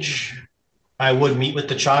age, I would meet with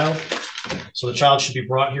the child. So the child should be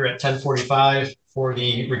brought here at 10:45 for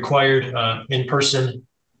the required in-person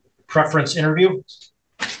preference interview.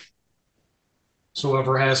 So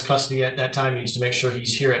whoever has custody at that time needs to make sure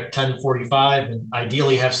he's here at 10:45 and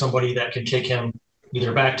ideally have somebody that can take him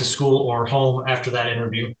either back to school or home after that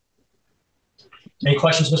interview. Any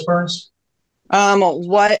questions, Ms. Burns?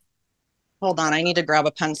 Hold on, I need to grab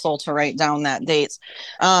a pencil to write down that date.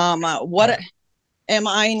 What am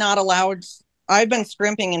I not allowed? I've been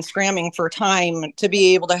scrimping and scramming for time to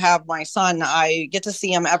be able to have my son. I get to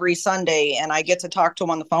see him every Sunday and I get to talk to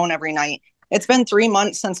him on the phone every night. It's been 3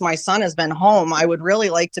 months since my son has been home. I would really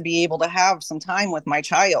like to be able to have some time with my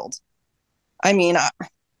child. I mean,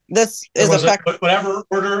 this is whatever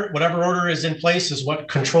order is in place is what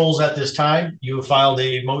controls at this time. You filed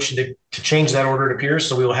a motion to change that order, it appears,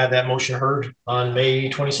 so we will have that motion heard on May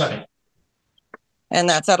 22nd. And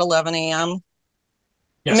that's at 11 a.m.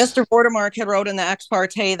 Yes. Mr. Vordemark had wrote in the ex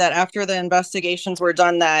parte that after the investigations were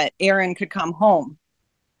done that Aaron could come home.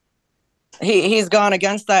 He's gone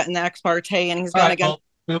against that in the ex parte, and he's gone against.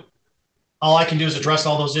 Well, all I can do is address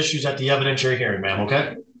all those issues at the evidentiary hearing, ma'am,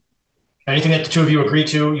 okay? Anything that the two of you agree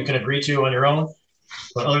to, you can agree to on your own.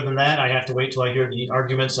 But other than that, I have to wait till I hear the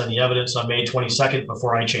arguments and the evidence on May 22nd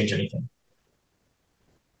before I change anything.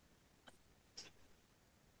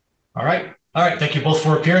 All right. All right. Thank you both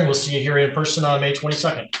for appearing. We'll see you here in person on May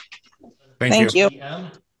 22nd. Thank you.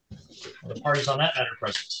 The parties on that matter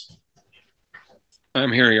present.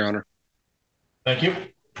 I'm here, Your Honor. Thank you.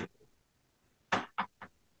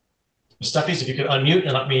 Ms. Steffies, if you could unmute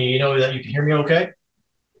and let me know that you can hear me okay.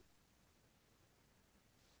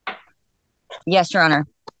 Yes, Your Honor.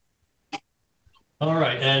 All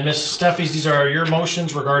right. And Ms. Steffies, these are your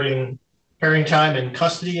motions regarding pairing time and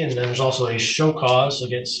custody, and then there's also a show cause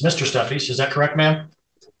against Mr. Steffies. Is that correct, ma'am?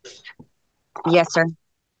 Yes, sir.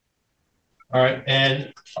 All right.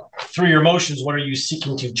 And through your motions, what are you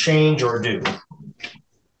seeking to change or do?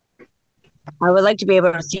 I would like to be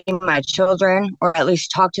able to see my children or at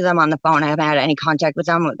least talk to them on the phone. I haven't had any contact with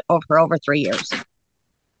them for over 3 years.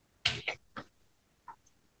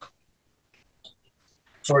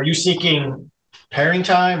 So are you seeking parenting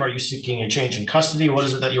time? Are you seeking a change in custody? What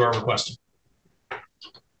is it that you are requesting?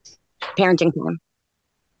 Parenting time.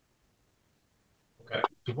 Okay.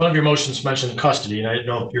 One of your motions mentioned custody, and I didn't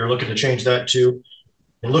know if you're looking to change that to.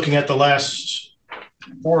 And looking at the last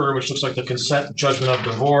order, which looks like the consent judgment of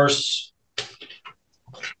divorce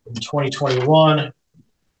in 2021,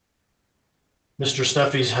 Mr.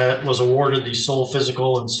 Steffies was awarded the sole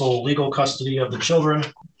physical and sole legal custody of the children.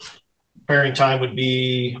 Parenting time would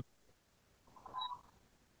be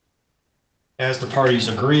as the parties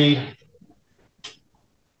agreed.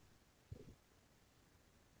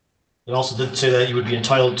 It also did say that you would be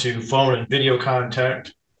entitled to phone and video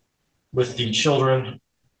contact with the children.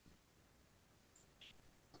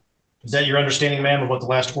 Is that your understanding, ma'am, of what the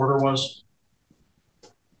last order was?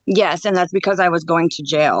 Yes, and that's because I was going to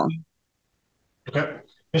jail. Okay.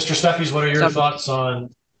 Mr. Steffies, what are your thoughts on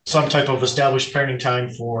some type of established parenting time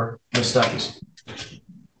for Ms. Steffies?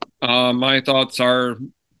 My thoughts are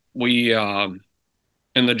we, in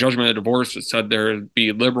the judgment of divorce, it said there would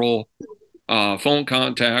be liberal phone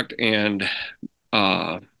contact, and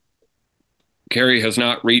Carrie has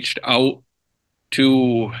not reached out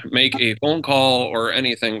to make a phone call or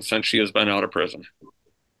anything since she has been out of prison.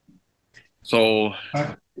 So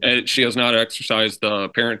she has not exercised the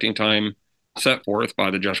parenting time set forth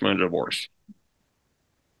by the judgment of divorce.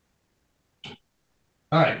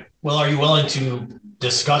 All right. Well, are you willing to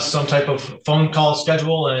discuss some type of phone call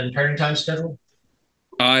schedule and parenting time schedule?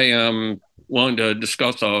 I am willing to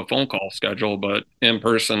discuss a phone call schedule, but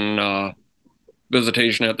in-person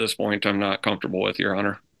visitation at this point, I'm not comfortable with, Your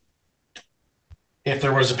Honor. If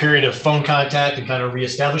there was a period of phone contact and kind of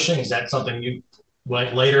reestablishing, is that something you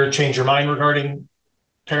might later change your mind regarding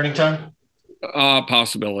parenting time?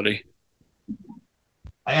 Possibility.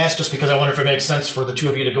 I asked just because I wonder if it makes sense for the two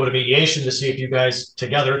of you to go to mediation to see if you guys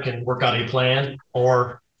together can work out a plan,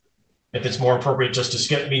 or if it's more appropriate just to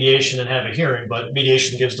skip mediation and have a hearing. But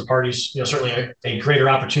mediation gives the parties, certainly a greater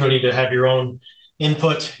opportunity to have your own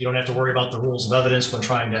input. You don't have to worry about the rules of evidence when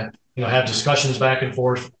trying to, have discussions back and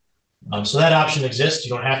forth. So that option exists.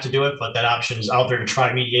 You don't have to do it, but that option is out there to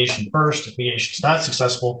try mediation first. If mediation is not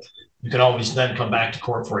successful, you can always then come back to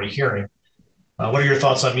court for a hearing. What are your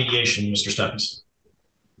thoughts on mediation, Mr. Stephens?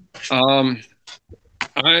 I'm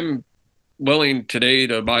willing today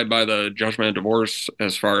to abide by the judgment of divorce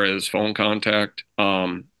as far as phone contact.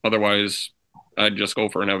 Otherwise, I'd just go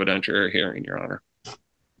for an evidentiary hearing, Your Honor.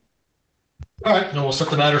 All right, then we'll set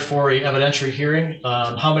the matter for a evidentiary hearing.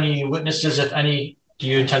 How many witnesses, if any, do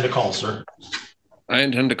you intend to call, sir? I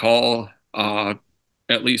intend to call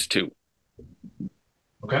at least 2.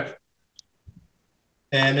 Okay.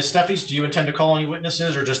 And Ms. Steffies, do you intend to call any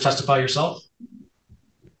witnesses or just testify yourself?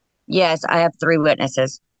 Yes, I have 3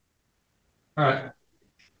 witnesses. All right.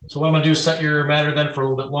 So what I'm going to do is set your matter then for a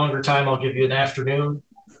little bit longer time. I'll give you an afternoon.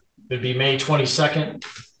 It'd be May 22nd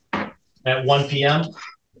at 1 p.m.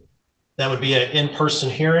 That would be an in-person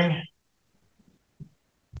hearing.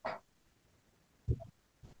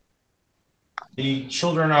 The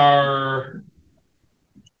children are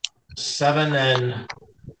 7 and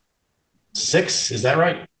 6. Is that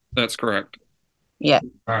right? That's correct. Yeah.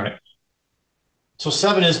 All right. So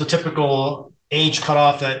 7 is the typical age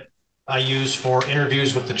cutoff that I use for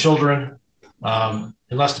interviews with the children,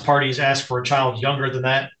 unless the parties ask for a child younger than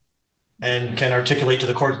that and can articulate to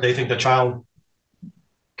the court that they think the child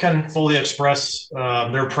can fully express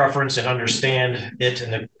their preference and understand it,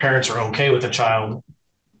 and the parents are okay with the child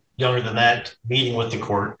younger than that meeting with the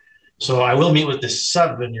court. So I will meet with the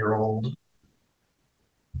 7-year-old.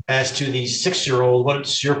 As to the 6-year-old,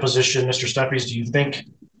 what's your position, Mr. Steffies? Do you think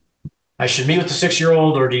I should meet with the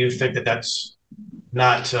 6-year-old, or do you think that that's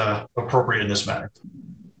not appropriate in this matter?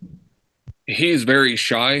 He's very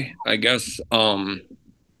shy, I guess.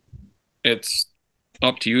 It's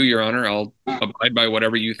up to you, Your Honor. I'll abide by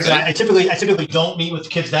whatever you think. I typically don't meet with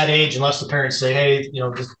kids that age unless the parents say, hey,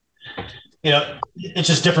 it's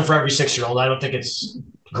just different for every 6-year-old. I don't think it's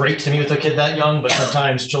great to meet with a kid that young, but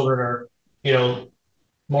sometimes children are,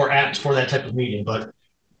 more apt for that type of meeting. But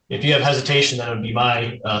if you have hesitation, that would be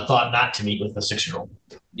my thought not to meet with a 6-year-old.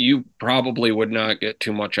 You probably would not get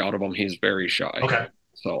too much out of him. He's very shy. Okay.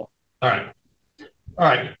 So. All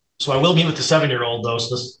right. So I will meet with the 7-year-old, though.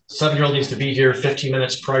 So the 7-year-old needs to be here 15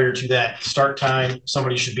 minutes prior to that start time.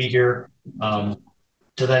 Somebody should be here to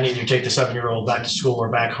then either take the 7-year-old back to school or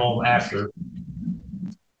back home after.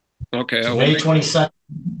 Okay. So May 22nd.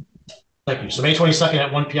 Thank you. So May 22nd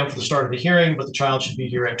at 1 p.m. for the start of the hearing, but the child should be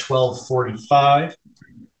here at 12:45.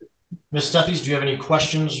 Ms. Steffies, do you have any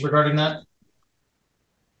questions regarding that?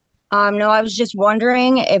 No, I was just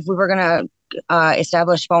wondering if we were gonna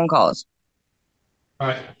establish phone calls. All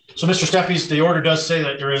right. So, Mr. Steffies, the order does say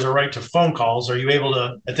that there is a right to phone calls. Are you able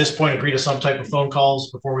to, at this point, agree to some type of phone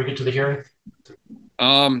calls before we get to the hearing?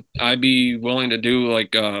 I'd be willing to do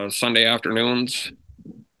like Sunday afternoons,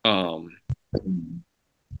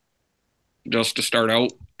 just to start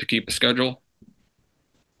out to keep a schedule.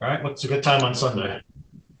 All right. What's a good time on Sunday?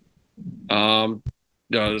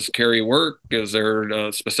 Does Carrie work? Is there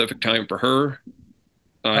a specific time for her?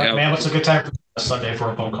 Ma'am, what's a good time for Sunday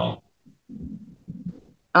for a phone call?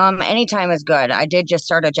 Anytime is good. I did just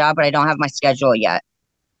start a job, but I don't have my schedule yet.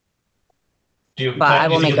 But I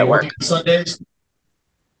will make it work. On Sundays?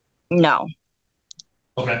 No.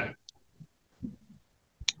 Okay.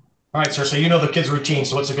 All right, sir. So you know the kids' routine.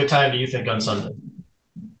 So what's a good time do you think on Sunday?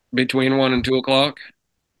 Between 1 and 2 o'clock.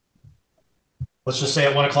 Let's just say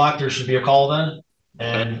at 1 o'clock there should be a call then.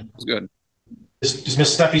 And that's good. Does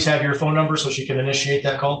Ms. Steffies have your phone number so she can initiate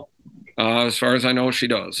that call? As far as I know, she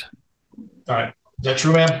does. All right. Is that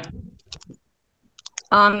true, ma'am?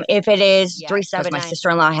 If it is 379, my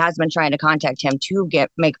sister-in-law has been trying to contact him to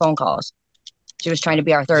make phone calls. She was trying to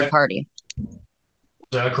be our third party. Is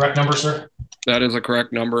that a correct number, sir? That is a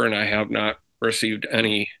correct number, and I have not received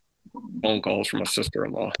any phone calls from a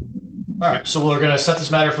sister-in-law. All right, so we're going to set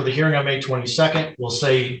this matter for the hearing on May 22nd. We'll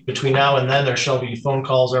say between now and then there shall be phone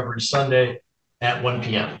calls every Sunday at 1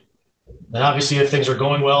 p.m. And obviously, if things are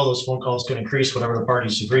going well, those phone calls can increase, whatever the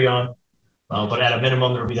parties agree on. But at a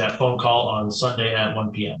minimum, there will be that phone call on Sunday at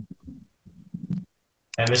 1 p.m.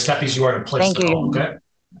 And Ms. Steffies, you are to place the call, okay?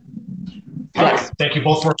 All right, thank you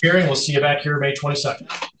both for appearing. We'll see you back here May 22nd.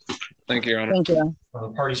 Thank you, Your Honor. Thank you. The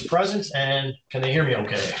parties present, and can they hear me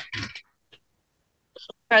okay?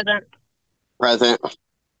 Present. Present.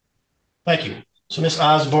 Thank you. So, Ms.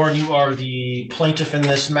 Osborne, you are the plaintiff in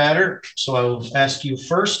this matter. So I will ask you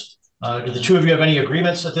first, do the two of you have any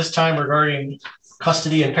agreements at this time regarding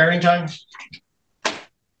custody and parenting time?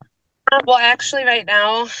 Well, actually, right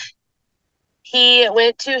now, he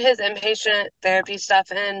went to his inpatient therapy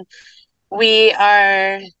stuff, and we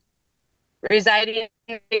are residing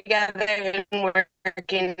together and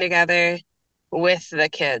working together with the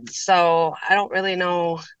kids. So I don't really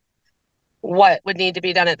know what would need to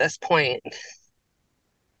be done at this point.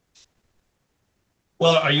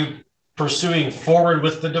 Well, are you pursuing forward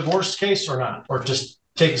with the divorce case or not? Or just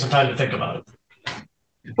taking some time to think about it?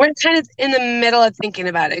 We're kind of in the middle of thinking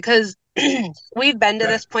about it because we've been to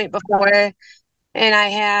this point before, and I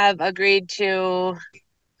have agreed to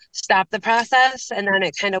stop the process, and then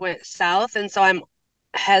it kind of went south. And so I'm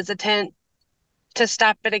hesitant to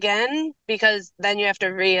stop it again because then you have to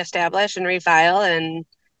reestablish and refile. And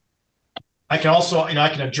I can also, I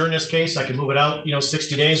can adjourn this case. I can move it out,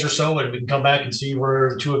 60 days or so, and we can come back and see where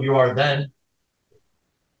the two of you are then.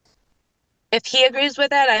 if he agrees with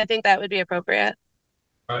that, I think that would be appropriate.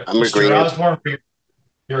 All right. I'm Mr. agreeing. Osborne,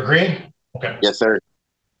 you're agreeing? Okay. Yes, sir.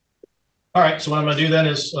 All right, so what I'm going to do then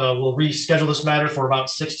is we'll reschedule this matter for about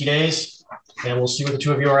 60 days, and we'll see where the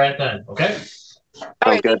two of you are at then, okay? All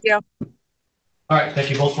right, thank you. All right, thank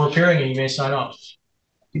you both for appearing, and you may sign off.